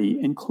party,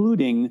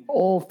 including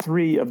all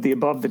 3 of the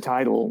above the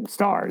title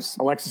stars,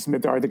 Alexis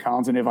Smith, Arthur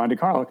Collins, and Yvonne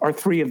DiCarlo, are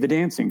 3 of the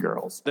dancing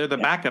girls. They're the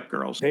backup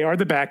girls. They are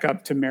the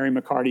backup to Mary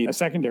McCarty, a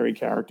secondary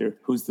character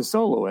who's the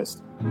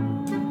soloist.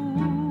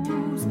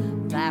 Who's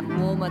that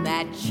woman,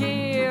 that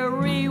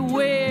cheery,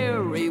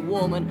 weary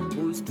woman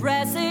who's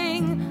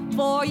dressing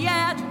for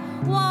yet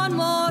one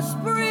more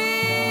spree?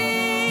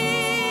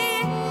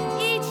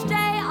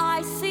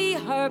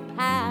 Her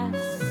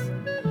pass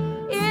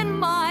in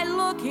my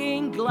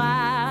looking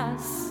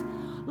glass.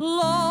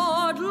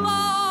 Lord,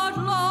 Lord,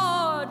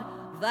 Lord,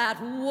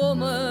 that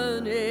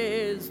woman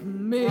is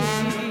me.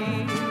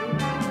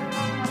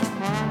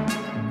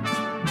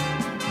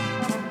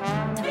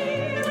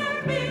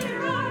 Mirror,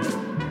 mirror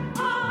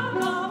on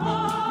the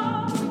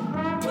wall,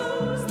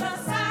 who's the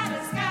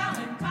saddest gal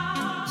in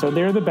town? So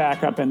they're the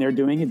backup, and they're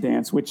doing a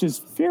dance, which is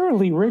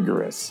fairly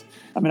rigorous.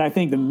 I mean, I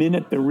think the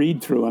minute the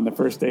read-through on the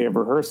first day of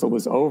rehearsal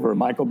was over,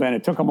 Michael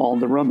Bennett took them all in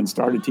the room and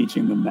started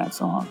teaching them that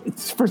song.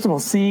 First of all,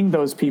 seeing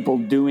those people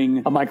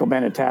doing a Michael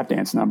Bennett tap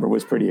dance number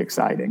was pretty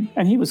exciting.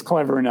 And he was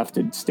clever enough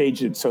to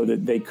stage it so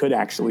that they could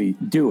actually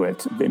do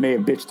it. They may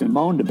have bitched and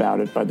moaned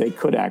about it, but they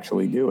could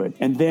actually do it.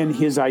 And then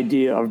his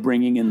idea of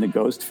bringing in the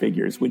ghost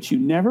figures, which you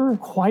never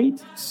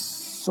quite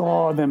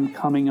saw them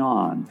coming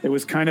on. It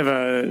was kind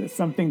of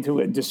something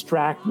to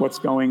distract what's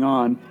going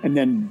on. And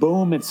then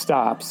boom, it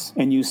stops.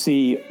 And you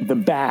see the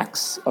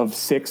backs of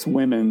 6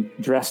 women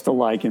dressed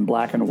alike in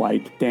black and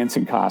white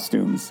dancing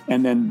costumes.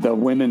 And then the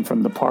women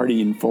from the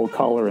party in full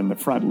color in the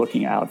front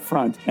looking out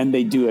front. And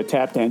they do a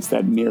tap dance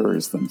that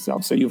mirrors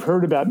themselves. So you've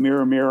heard about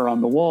Mirror, Mirror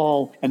on the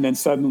Wall. And then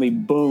suddenly,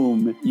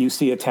 boom, you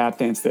see a tap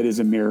dance that is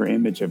a mirror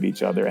image of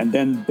each other. And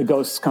then the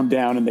ghosts come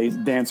down and they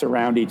dance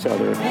around each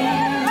other.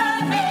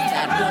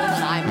 That woman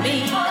I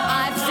mean,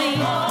 I've seen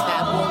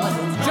that woman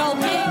who's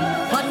joking,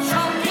 but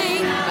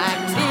choking back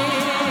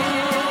tears.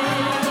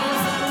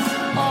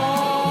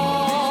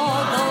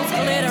 All those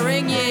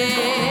glittering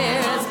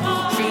years,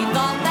 she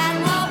thought that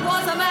love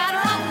was a matter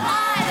of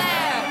hi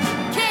there,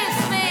 kiss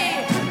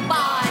me,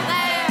 bye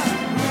there.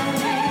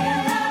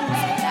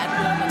 That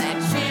woman, that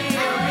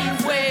cheery,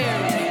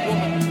 weary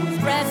woman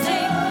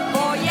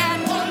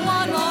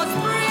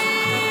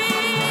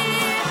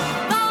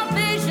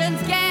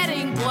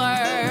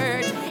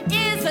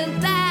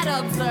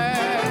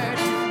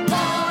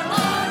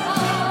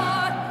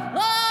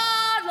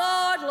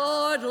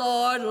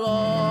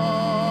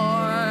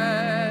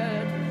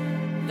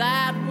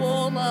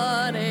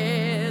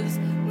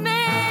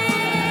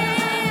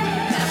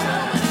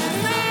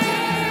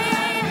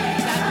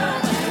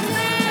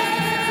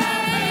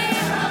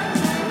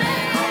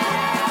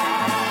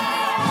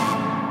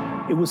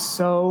was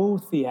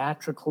so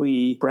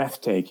theatrically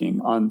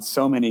breathtaking on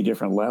so many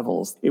different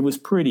levels. It was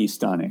pretty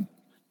stunning.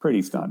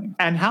 Pretty stunning.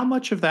 And how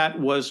much of that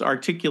was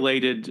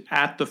articulated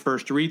at the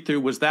first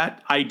read-through? Was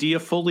that idea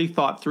fully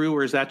thought through,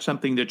 or is that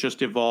something that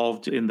just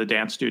evolved in the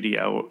dance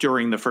studio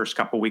during the first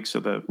couple weeks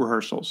of the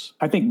rehearsals?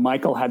 I think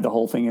Michael had the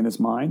whole thing in his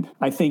mind.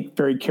 I think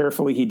very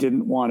carefully he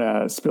didn't want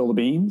to spill the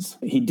beans.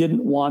 He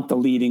didn't want the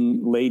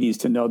leading ladies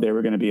to know they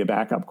were going to be a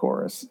backup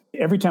chorus.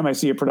 Every time I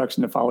see a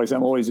production of Follies,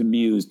 I'm always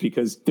amused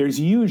because there's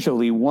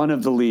usually one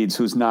of the leads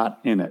who's not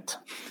in it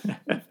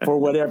for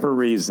whatever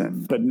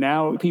reason. But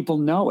now people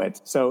know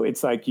it. So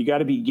it's like, you got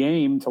to be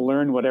game to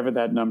learn whatever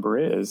that number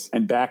is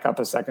and back up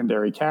a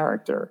secondary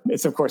character.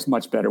 It's, of course,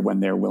 much better when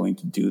they're willing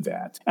to do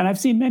that. And I've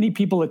seen many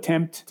people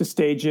attempt to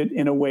stage it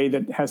in a way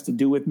that has to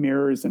do with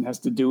mirrors and has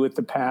to do with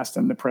the past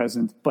and the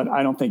present. But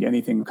I don't think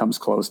anything comes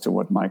close to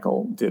what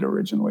Michael did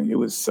originally. It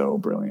was so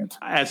brilliant.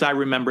 As I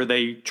remember,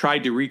 they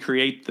tried to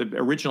recreate the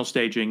original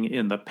staging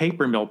in the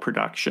paper mill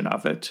production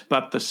of it,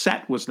 but the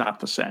set was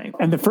not the same.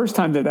 And the first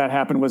time that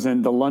happened was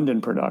in the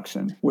London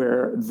production,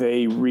 where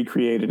they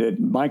recreated it.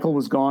 Michael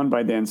was gone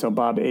by then, so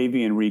Bob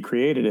Avian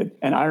recreated it.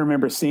 And I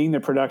remember seeing the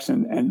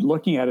production and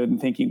looking at it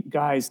and thinking,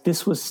 guys,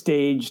 this was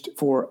staged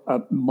for a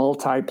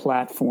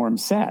multi-platform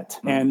set,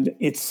 and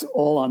it's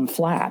all on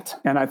flat.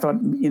 And I thought,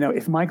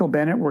 if Michael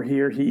Bennett were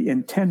here,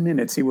 in 10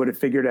 minutes, he would have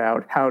figured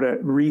out how to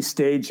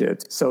restage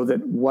it so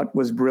that what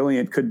was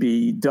brilliant could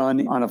be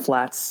done on a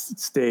flat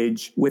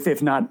stage with,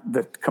 if not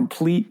the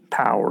complete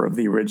power of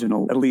the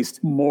original, at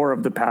least more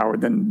of the power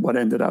than what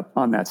ended up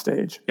on that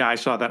stage. Yeah, I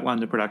saw that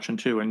London production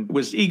too and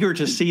was eager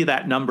to see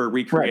that number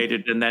recreated. Right.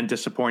 And then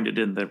disappointed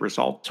in the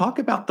result. Talk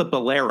about the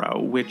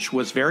Bolero, which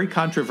was very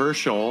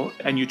controversial,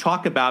 and you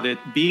talk about it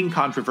being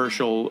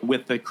controversial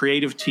with the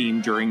creative team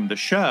during the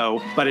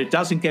show, but it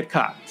doesn't get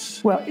cut.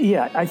 Well,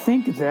 yeah, I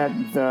think that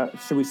the,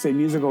 shall we say,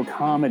 musical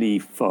comedy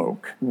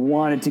folk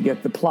wanted to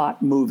get the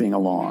plot moving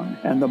along,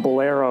 and the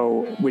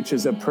Bolero, which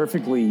is a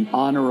perfectly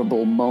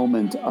honorable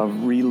moment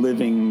of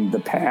reliving the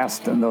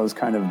past and those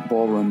kind of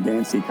ballroom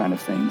dancey kind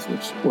of things,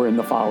 which were in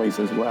the Follies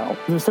as well.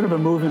 There's sort of a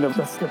movement of,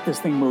 let's get this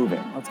thing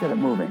moving. Let's get it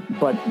moving.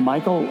 But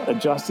Michael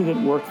adjusted it,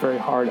 worked very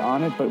hard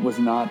on it, but was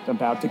not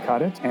about to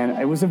cut it. And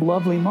it was a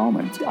lovely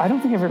moment. I don't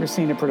think I've ever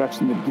seen a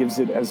production that gives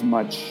it as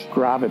much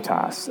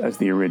gravitas as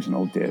the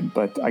original did.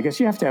 But I guess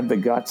you have to have the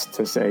guts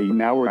to say,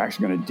 now we're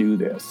actually going to do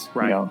this.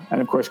 Right.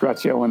 And of course,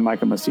 Graziello and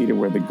Michael Masita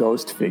were the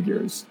ghost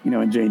figures,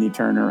 and Janie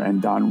Turner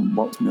and Don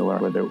Waltz-Miller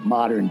were the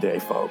modern day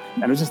folk.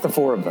 And it was just the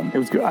four of them. It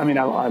was good. I mean,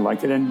 I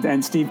liked it.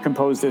 And Steve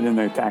composed it in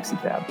the taxi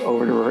cab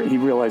over to her. He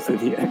realized that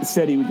he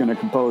said he was going to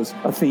compose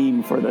a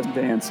theme for the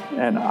dance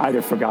and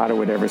either forgot or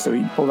whatever. So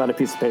he pulled out a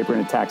piece of paper in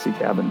a taxi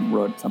cab and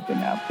wrote something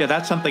out. Yeah,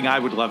 that's something I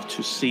would love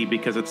to see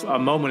because it's a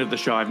moment of the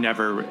show I've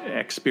never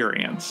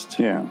experienced.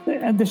 Yeah.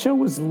 And the show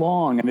was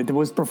long and it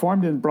was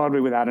performed in Broadway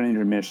without an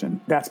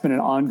intermission. That's been an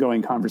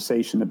ongoing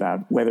conversation about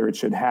whether it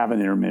should have an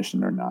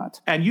intermission or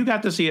not. And you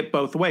got to see it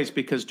both ways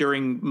because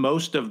during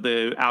most of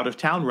the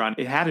out-of-town run,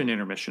 it had an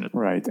intermission.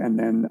 Right. And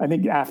then I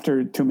think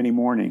after Too Many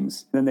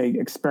Mornings, then they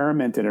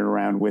experimented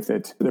around with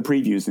it, the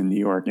previews in New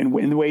York, in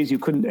ways you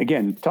couldn't,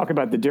 again, talk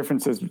about the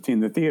differences between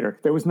the theater.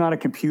 There was not a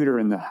computer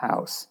in the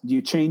house.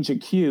 You change a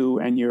cue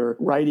and you're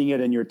writing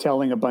it and you're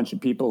telling a bunch of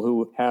people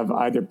who have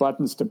either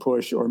buttons to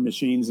push or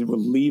machines with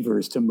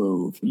levers to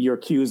move. Your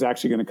cue is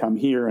actually going to come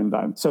here and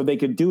then. So they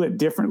could do it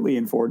differently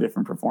in 4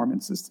 different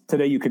performances.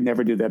 Today, you could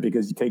never do that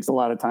because it takes a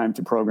lot of time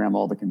to program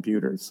all the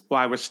computers. Well,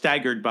 I was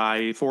staggered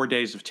by 4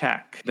 days of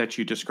tech that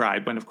you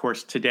described. When, of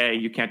course, today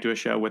you can't do a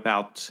show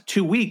without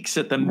 2 weeks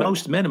at the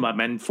most minimum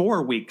and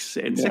 4 weeks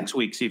and 6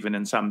 weeks even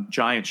in some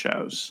giant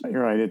shows.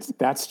 You're right.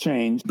 That's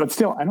changed. But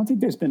still, I don't think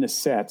there's been a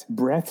set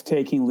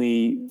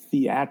breathtakingly,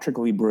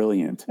 theatrically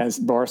brilliant as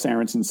Boris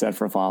Aronson set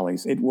for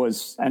Follies. It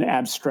was an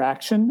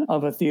abstraction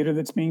of a theater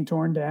that's being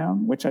torn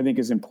down, which I think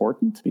is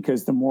important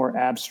because the more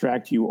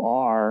abstract you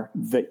are,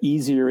 the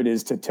easier it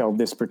is to tell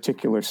this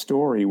particular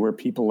story where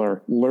people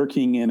are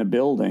lurking in a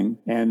building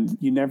and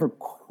you never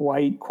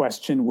quite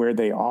question where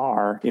they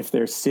are if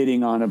they're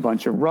sitting on a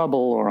bunch of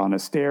rubble or on a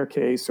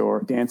staircase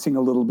or dancing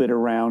a little bit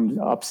around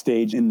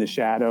upstage in the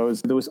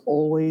shadows. There was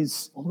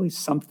always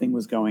something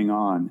was going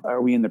on.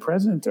 Are we in the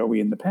present? Are we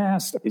in the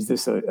past? Is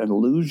this an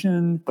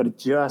illusion? But it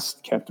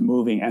just kept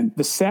moving. And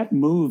the set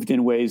moved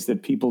in ways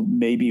that people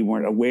maybe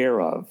weren't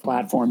aware of.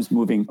 Platforms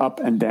moving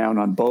up and down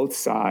on both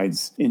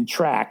sides in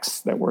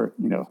tracks that were,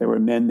 there were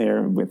men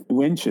there with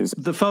winches.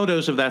 The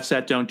photos of that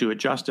set don't do it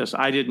justice.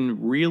 I didn't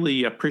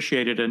really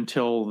appreciate it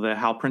until the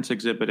Hal Prince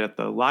exhibit at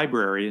the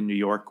library in New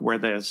York where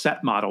the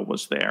set model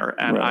was there.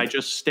 And I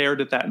just stared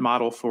at that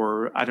model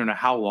for I don't know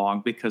how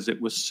long because it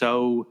was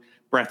so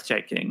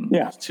breathtaking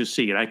to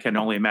see it. I can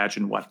only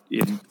imagine what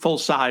in full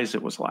size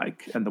it was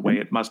like and the way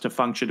it must have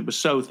functioned. It was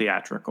so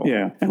theatrical.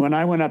 Yeah. And when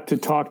I went up to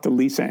talk to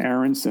Lisa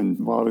Aronson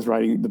while I was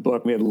writing the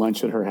book, we had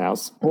lunch at her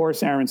house.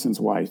 Boris Aronson's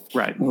wife,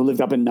 who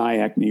lived up in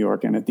Nyack, New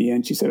York. And at the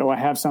end, she said, "Oh, I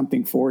have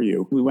something for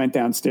you." We went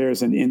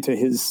downstairs and into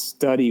his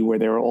study where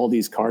there were all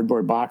these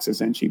cardboard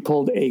boxes. And she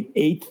pulled a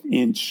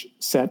 1/8-inch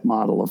set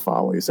model of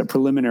Follies, a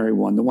preliminary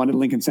one. The one at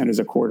Lincoln Center is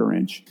a 1/4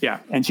 inch. Yeah.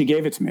 And she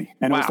gave it to me.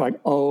 And it was like,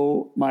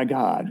 oh my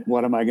God,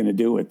 what am I going to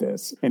do with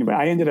this? Anyway,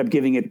 I ended up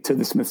giving it to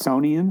the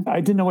Smithsonian. I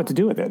didn't know what to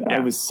do with it. I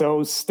was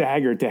so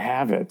staggered to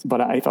have it,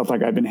 but I felt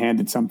like I'd been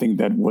handed something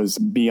that was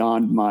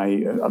beyond my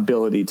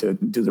ability to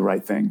do the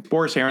right thing.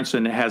 Boris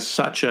Aronson has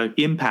such an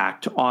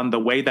impact on the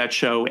way that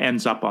show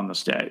ends up on the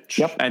stage.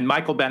 Yep. And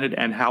Michael Bennett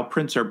and Hal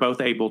Prince are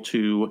both able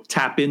to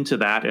tap into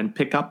that and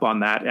pick up on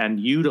that and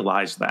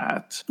utilize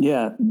that.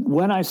 Yeah.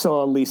 When I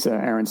saw Lisa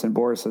Aronson,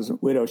 Boris's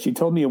widow, she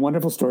told me a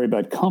wonderful story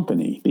about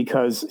Company,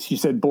 because she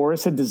said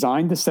Boris had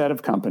designed the set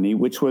of Company,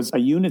 which was a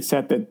unit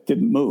set that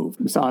didn't move.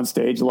 It was on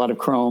stage, a lot of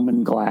chrome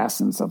and glass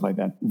and stuff like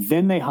that.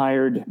 Then they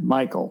hired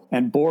Michael,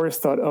 and Boris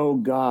thought, oh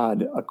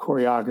God, a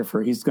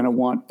choreographer, he's going to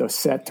want the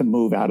set to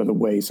move out of the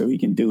way so he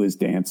can do his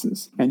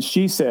dances. And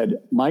she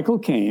said, Michael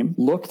came,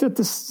 looked at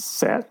the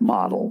set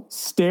model,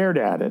 stared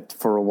at it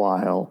for a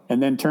while,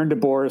 and then turned to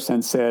Boris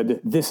and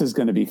said, this is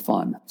going to be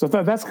fun. So I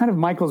thought that's kind of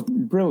Michael's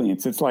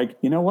brilliance. It's like,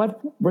 you know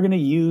what? We're going to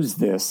use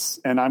this,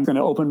 and I'm going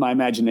to open my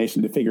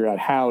imagination to figure out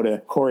how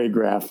to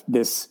choreograph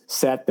this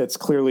set that's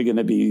clearly going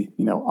to be,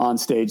 on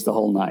stage the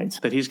whole night.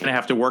 That he's going to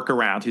have to work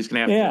around. He's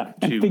going to have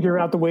to and figure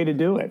out the way to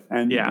do it.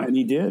 And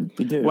he did.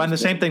 He did. Well, and the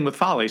same thing with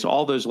Follies,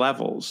 all those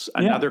levels.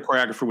 Another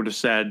choreographer would have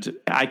said,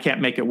 I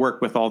can't make it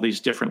work with all these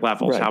different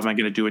levels. Right. How am I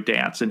going to do a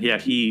dance? And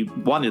yet he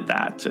wanted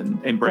that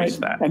and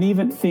embraced that. And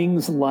even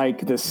things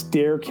like the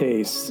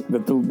staircase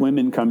that the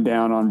women come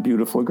down on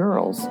Beautiful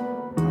Girls.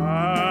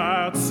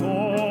 Hats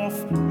off,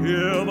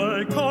 here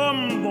they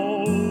come,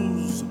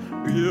 those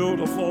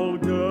beautiful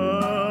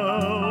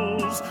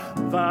girls.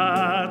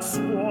 That's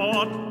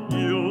what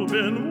you've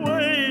been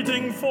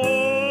waiting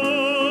for.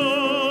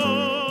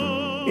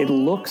 It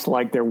looks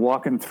like they're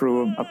walking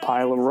through a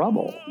pile of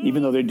rubble,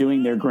 even though they're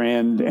doing their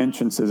grand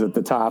entrances at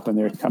the top and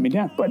they're coming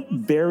down.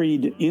 But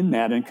buried in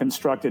that and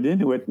constructed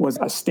into it was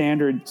a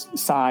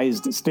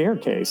standard-sized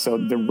staircase. So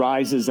the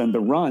rises and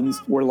the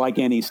runs were like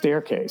any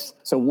staircase.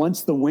 So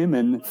once the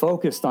women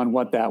focused on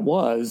what that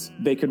was,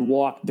 they could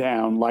walk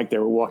down like they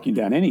were walking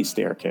down any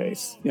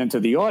staircase. And to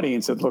the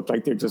audience, it looked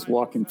like they're just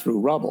walking through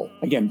rubble.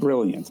 Again,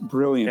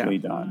 brilliantly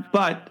done.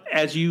 But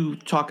as you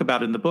talk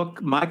about in the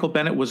book, Michael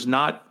Bennett was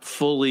not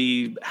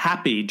fully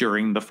happy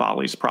during the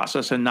Follies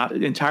process and not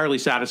entirely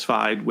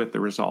satisfied with the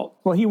result.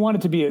 Well, he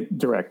wanted to be a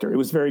director. It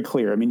was very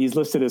clear. I mean, he's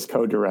listed as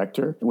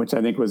co-director, which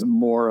I think was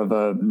more of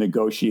a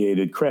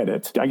negotiated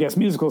credit. I guess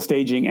musical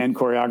staging and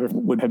choreography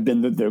would have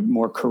been the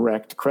more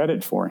correct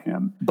credit for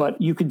him. But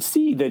you could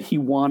see that he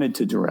wanted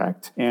to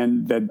direct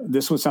and that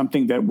this was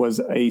something that was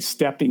a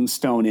stepping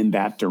stone in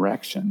that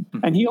direction.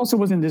 Mm-hmm. And he also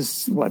was in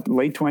his,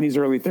 late 20s,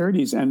 early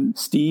 30s. And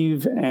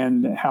Steve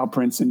and Hal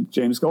Prince and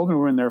James Goldman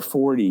were in their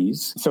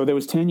 40s. So there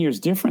was 10 years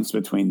difference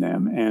between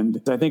them.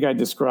 And I think I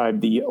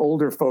described the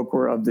older folk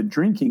were of the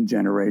drinking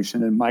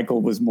generation and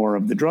Michael was more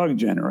of the drug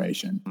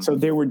generation. Mm-hmm. So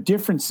there were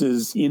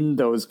differences in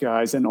those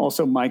guys. And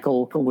also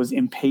Michael was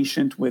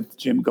impatient with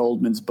Jim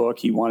Goldman's book.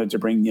 He wanted to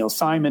bring Neil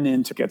Simon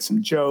in to get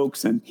some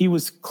jokes. And he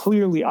was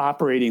clearly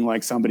operating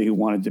like somebody who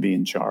wanted to be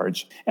in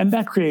charge. And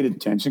that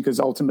created tension because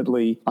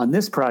ultimately on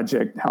this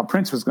project, Hal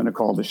Prince was going to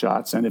call the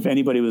shots. And if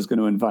anybody was going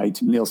to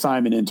invite Neil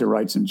Simon in to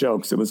write some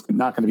jokes, it was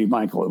not going to be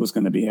Michael. It was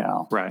going to be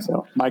Hal. Right.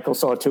 So Michael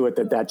saw to it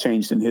that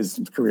changed in his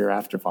career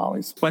after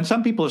Follies. When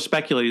some people have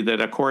speculated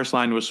that A Chorus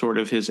Line was sort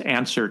of his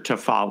answer to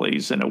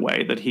Follies in a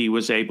way, that he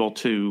was able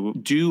to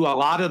do a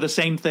lot of the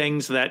same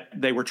things that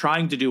they were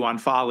trying to do on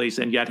Follies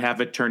and yet have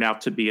it turn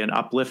out to be an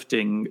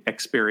uplifting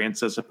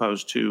experience as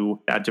opposed to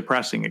a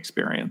depressing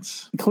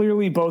experience.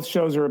 Clearly, both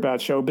shows are about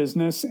show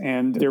business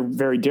and they're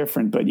very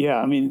different. But yeah,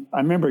 I mean, I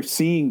remember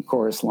seeing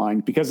Chorus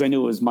Line because I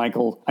knew it was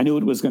Michael. I knew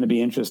it was going to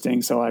be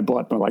interesting. So I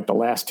bought the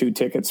last 2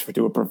 tickets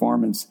to a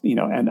performance,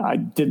 and I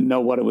didn't know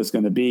what it was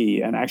going to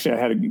be. And actually, I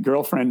had a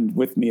girlfriend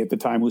with me at the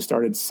time who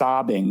started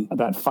sobbing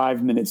about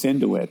 5 minutes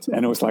into it.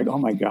 And it was like, oh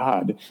my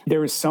God, there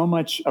was so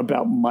much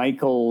about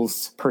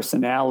Michael's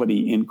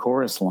personality in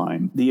Chorus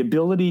Line. The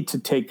ability to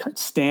take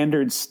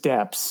standard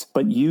steps,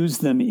 but use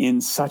them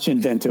in such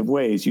inventive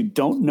ways. You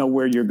don't know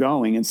where you're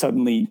going. And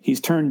suddenly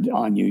he's turned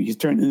on you. He's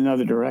turned in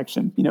another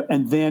direction.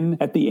 And then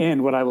at the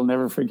end, what I will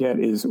never forget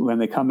is when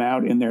they come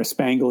out in their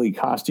spangly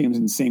costumes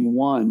and sing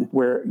One,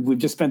 where we've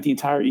just spent the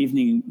entire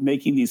evening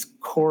making these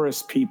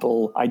chorus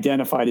people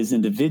identified as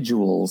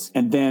individuals,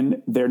 and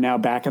then they're now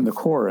back in the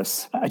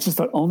chorus. I just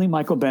thought only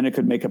Michael Bennett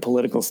could make a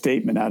political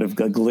statement out of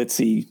a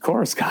glitzy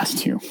chorus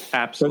costume.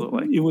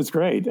 Absolutely. But it was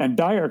great. And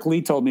Diarc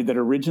Lee told me that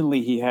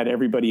originally he had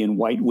everybody in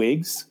white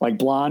wigs, like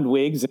blonde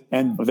wigs,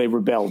 and they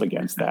rebelled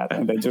against that.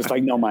 And they just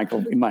no,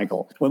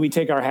 Michael, when we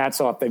take our hats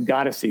off, they've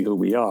got to see who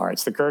we are.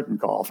 It's the curtain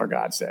call, for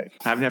God's sake.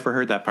 I've never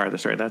heard that part of the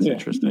story. That's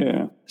interesting.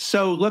 Yeah.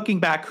 So looking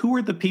back, who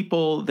were the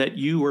people that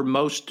you were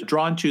most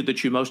drawn to,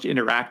 that you most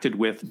interacted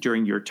with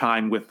during your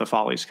time with the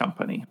Follies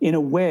Company? In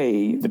a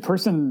way, the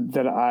person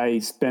that I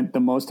spent the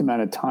most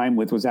amount of time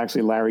with was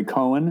actually Larry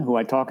Cohen, who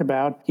I talk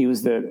about. He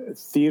was the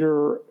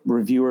theater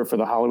reviewer for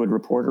the Hollywood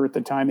Reporter at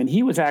the time, and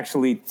he was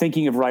actually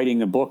thinking of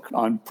writing a book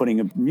on putting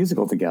a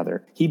musical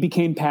together. He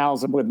became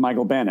pals with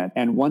Michael Bennett,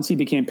 and once he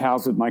became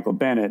pals with Michael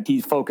Bennett, he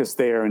focused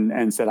there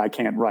and said, I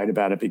can't write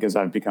about it because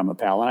I've become a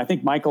pal. And I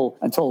think Michael,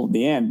 until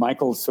the end,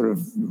 Michael sort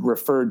of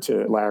referred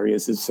to Larry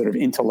as his sort of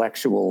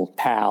intellectual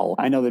pal.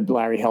 I know that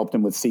Larry helped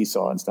him with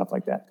Seesaw and stuff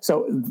like that.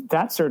 So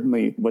that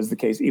certainly was the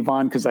case.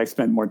 Yvonne, because I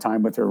spent more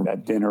time with her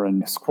at dinner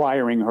and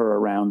squiring her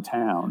around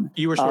town.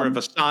 You were sort of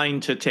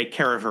assigned to take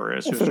care of her.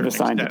 Sort of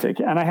assigned to take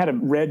care. And I had a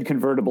red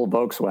convertible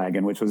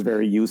Volkswagen, which was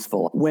very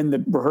useful. When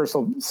the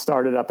rehearsal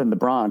started up in the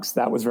Bronx,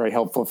 that was very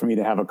helpful for me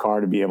to have a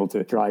car to be able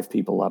to drive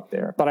people up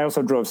there. But I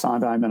also drove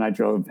Sondheim, and I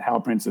drove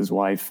Hal Prince's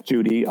wife,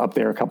 Judy, up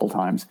there a couple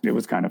times. It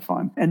was kind of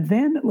fun. And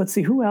then, let's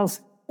see, who else?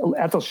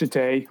 Ethel Chate.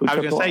 I was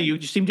going to say,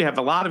 you seem to have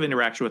a lot of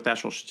interaction with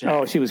Ethel Chate.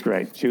 Oh, she was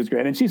great. She was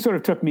great. And she sort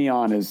of took me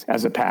on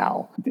as a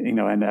pal,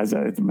 and as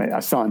a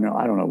son.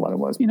 I don't know what it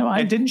was.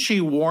 And didn't she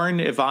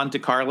warn Yvonne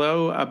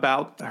DiCarlo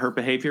about her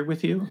behavior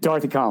with you?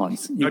 Dorothy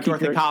Collins.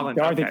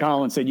 Dorothy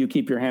Collins said, you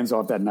keep your hands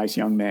off that nice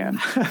young man.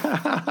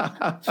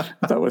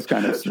 That was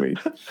kind of sweet.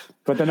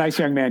 But the nice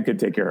young man could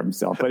take care of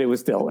himself. But it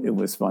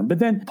was fun. But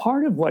then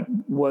part of what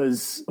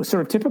was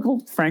sort of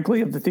typical,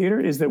 frankly, of the theater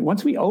is that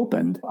once we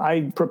opened,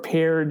 I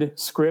prepared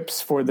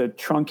scripts for the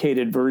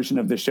truncated version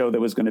of the show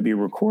that was going to be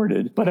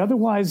recorded. But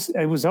otherwise,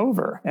 it was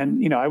over.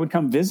 And, I would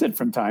come visit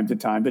from time to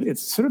time. But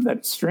it's sort of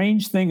that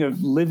strange thing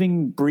of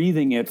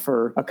breathing it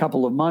for a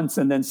couple of months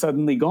and then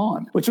suddenly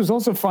gone, which was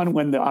also fun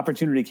when the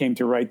opportunity came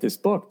to write this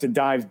book, to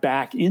dive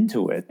back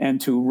into it and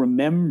to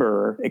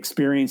remember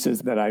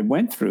experiences that I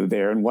went through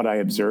there and what I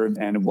observed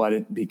and what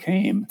it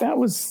became. That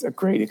was a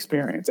great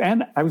experience.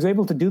 And I was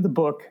able to do the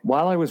book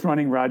while I was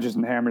running Rodgers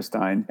and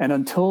Hammerstein. And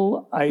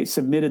until I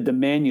submitted the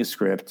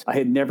manuscript, I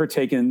had never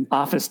taken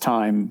office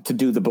time to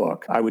do the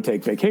book. I would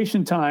take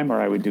vacation time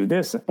or I would do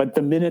this. But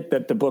the minute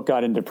that the book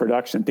got into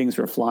production, things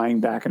were flying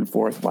back and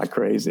forth like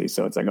crazy.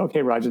 So it's like,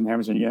 okay, Rodgers and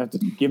Hammerstein, you have to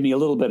give me a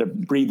little bit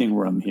of breathing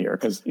room here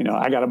because,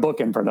 I got a book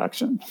in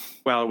production.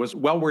 Well, it was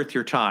well worth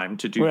your time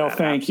to do that. Well,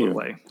 thank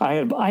absolutely.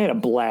 You. I had a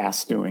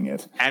blast doing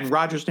it. And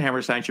Rodgers and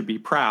Hammerstein should be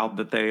proud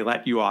that they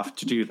let you off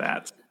to do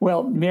that.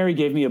 Well, Mary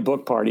gave me a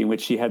book party in which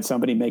she had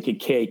somebody make a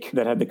cake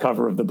that had the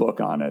cover of the book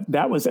on it.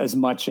 That was as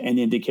much an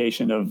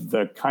indication of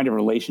the kind of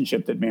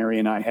relationship that Mary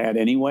and I had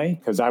anyway,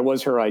 because I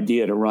was her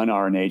idea to run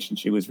R&H, and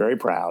she was very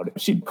proud.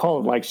 She'd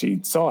call it like she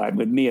saw it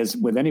with me as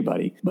with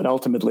anybody, but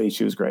ultimately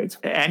she was great.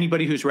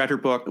 Anybody who's read her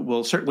book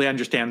will certainly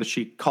understand that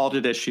she called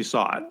it as she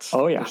saw it.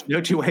 Oh, yeah. There's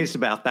no two ways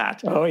about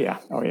that. Oh, yeah.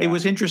 Oh, yeah. It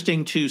was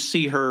interesting to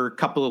see her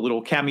couple of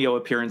little cameo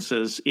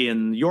appearances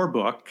in your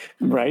book.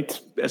 Right.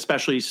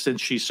 Especially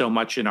since she's so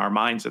much in our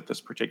minds at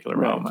this particular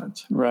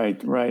moment. Right.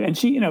 And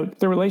she,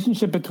 the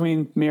relationship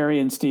between Mary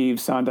and Steve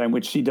Sondheim,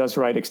 which she does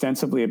write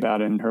extensively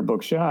about in her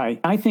book Shy,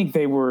 I think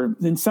they were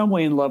in some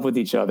way in love with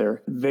each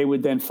other. They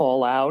would then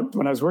fall out.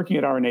 When I was working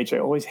at R&H, I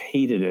always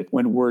hated it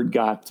when word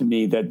got to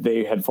me that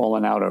they had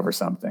fallen out over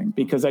something,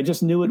 because I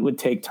just knew it would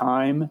take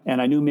time.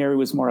 And I knew Mary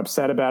was more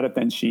upset about it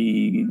than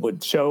she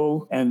would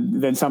show.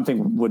 And then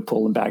something would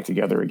pull them back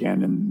together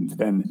again. And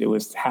then it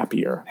was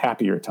happier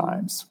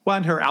times. Well,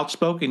 and her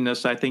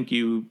outspokenness, I think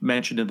you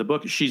mentioned in the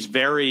book, she's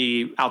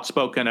very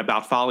outspoken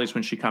about Follies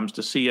when she comes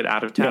to see it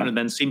out of town, and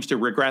then seems to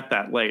regret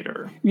that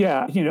later.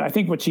 Yeah. I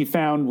think what she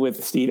found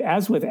with Steve,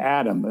 as with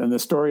Adam, and the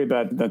story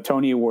about the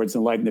Tony Awards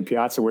and Light in the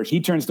Piazza, where he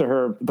turns to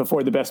her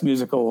before the Best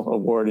Musical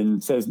Award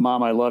and says,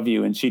 Mom, I love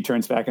you. And she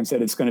turns back and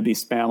said, it's going to be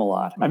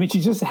Spamalot. I mean, she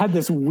just had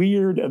this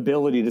weird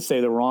ability to say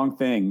the wrong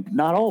thing.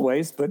 Not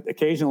always, but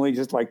occasionally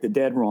just like the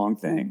dead wrong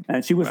thing.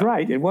 And she was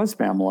right. It was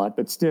Spamalot,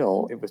 but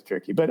still it was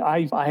tricky. But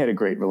I had a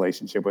great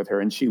relationship with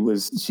her, and she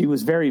was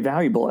very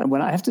valuable. And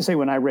when I have to say,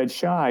 when I read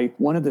Shy,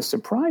 one of the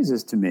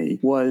surprises to me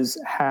was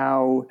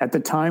how at the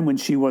time when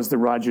she was the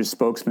Rodgers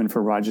spokesman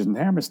for Rodgers and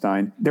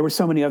Hammerstein, there were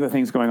so many other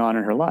things going on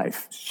in her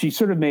life. She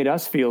sort of made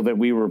us feel that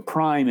we were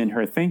prime in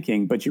her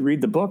thinking, but you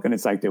read the book and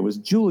it's like there was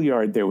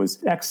Juilliard, there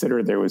was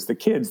Exeter, there was the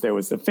kids, there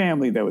was the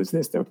family, there was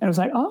this. And it was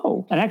like,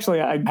 oh. And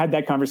actually, I had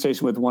that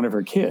conversation with one of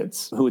her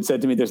kids who had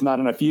said to me, there's not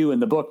enough you in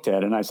the book,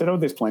 Ted. And I said, oh,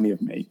 there's plenty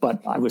of me.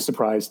 But I was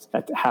surprised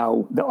at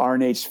how the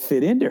R&H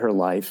fit into her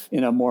life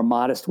in a more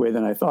modest way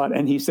than I thought.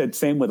 And he said,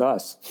 same with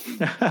us.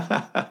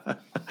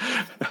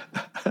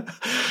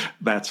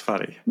 That's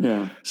funny.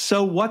 Yeah.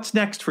 So what's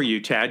next for you,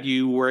 Tad?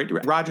 You were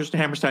at Rodgers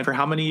and Hammerstein for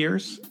how many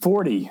years?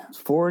 40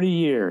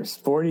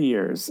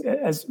 years.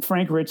 As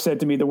Frank Rich said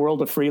to me, the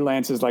world of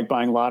freelance is like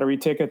buying lottery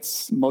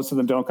tickets. Most of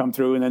them don't come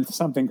through, and then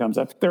something comes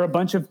up. There are a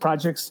bunch of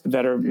projects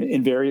that are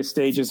in various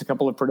stages, a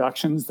couple of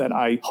productions that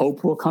I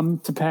hope will come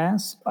to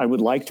pass. I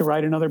would like to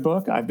write another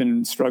book. I've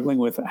been struggling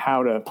with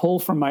how to pull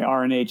from my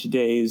R&H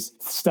days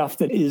stuff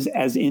that is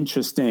as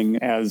interesting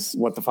as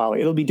what the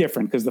Follies. It'll be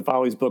different because the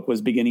Follies book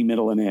was beginning,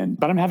 middle, and end.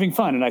 But I'm having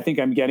having fun. And I think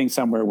I'm getting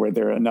somewhere where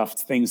there are enough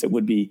things that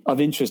would be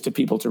of interest to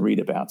people to read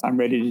about. I'm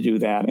ready to do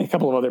that. And a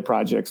couple of other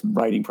projects,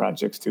 writing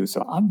projects too.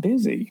 So I'm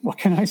busy. What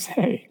can I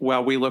say?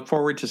 Well, we look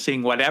forward to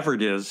seeing whatever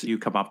it is you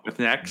come up with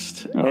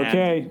next.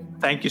 Okay.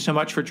 And thank you so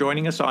much for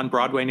joining us on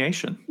Broadway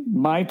Nation.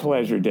 My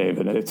pleasure,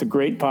 David. It's a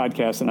great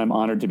podcast, and I'm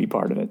honored to be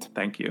part of it.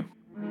 Thank you.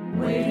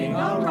 Waiting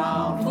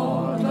around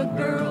for the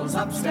girls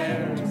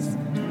upstairs,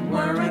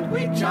 weren't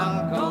we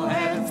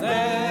chuckleheads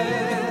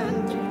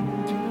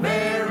then?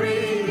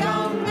 Very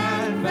young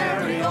and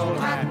very old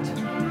hat.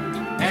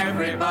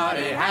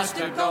 Everybody has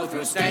to go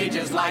through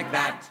stages like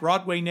that.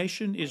 Broadway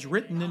Nation is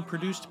written and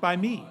produced by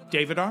me,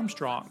 David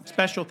Armstrong.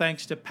 Special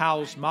thanks to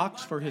Pals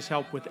Mox for his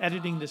help with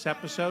editing this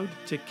episode,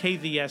 to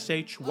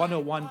KVSH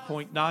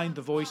 101.9,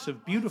 the voice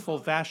of beautiful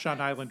Vashon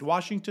Island,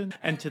 Washington,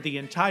 and to the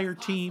entire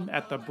team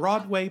at the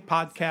Broadway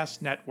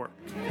Podcast Network.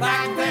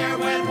 Back there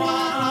when one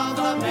of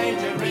the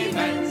major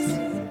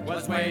events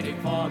was waiting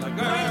for the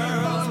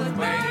girls, waiting for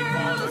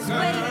the girls,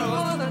 waiting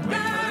for the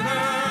girls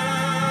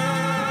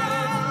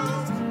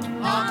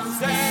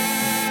upstairs.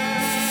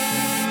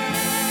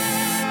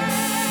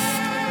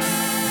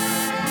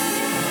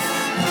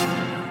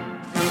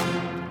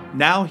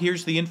 Now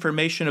here's the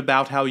information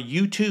about how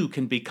you too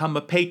can become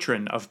a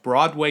patron of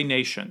Broadway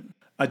Nation.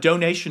 A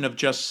donation of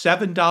just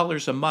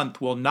 $7 a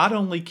month will not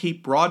only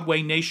keep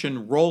Broadway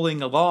Nation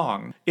rolling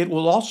along, it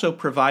will also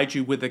provide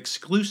you with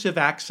exclusive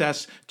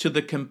access to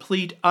the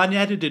complete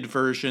unedited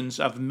versions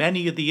of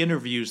many of the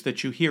interviews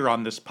that you hear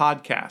on this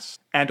podcast.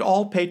 And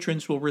all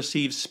patrons will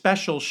receive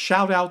special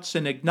shout-outs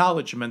and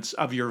acknowledgments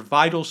of your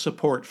vital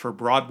support for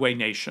Broadway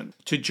Nation.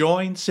 To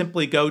join,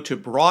 simply go to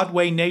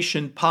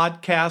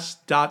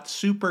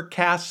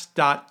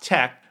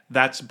BroadwayNationPodcast.supercast.tech.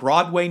 That's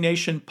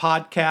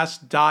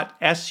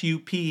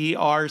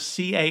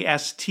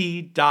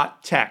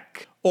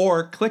BroadwayNationPodcast.supercast.tech.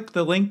 Or click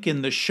the link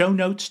in the show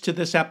notes to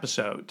this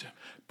episode.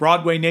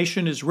 Broadway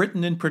Nation is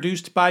written and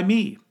produced by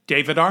me,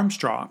 David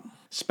Armstrong.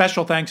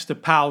 Special thanks to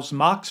Pals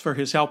Mox for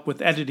his help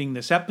with editing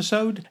this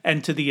episode,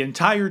 and to the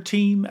entire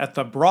team at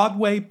the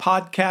Broadway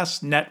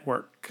Podcast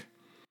Network.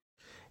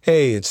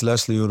 Hey, it's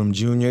Leslie Odom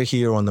Jr.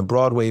 here on the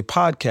Broadway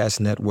Podcast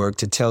Network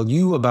to tell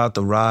you about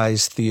the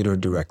Rise Theater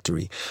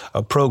Directory,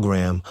 a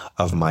program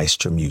of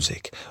Maestro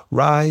Music.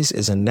 Rise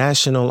is a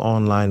national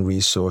online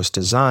resource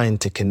designed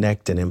to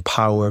connect and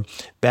empower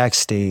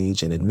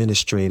backstage and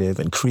administrative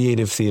and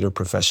creative theater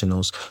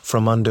professionals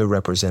from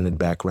underrepresented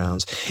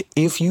backgrounds.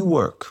 If you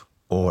work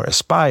or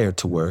aspire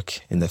to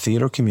work in the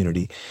theater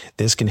community,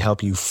 this can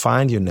help you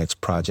find your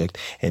next project.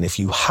 And if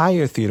you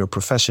hire theater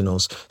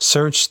professionals,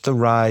 search the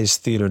Rise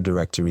Theater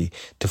Directory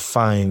to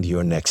find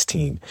your next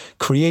team.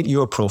 Create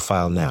your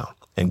profile now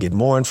and get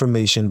more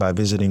information by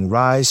visiting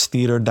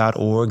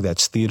risetheater.org.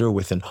 That's theater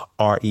with an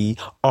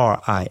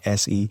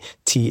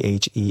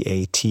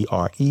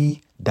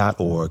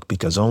RERISETHEATRE.org,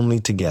 because only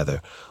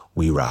together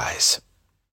we rise.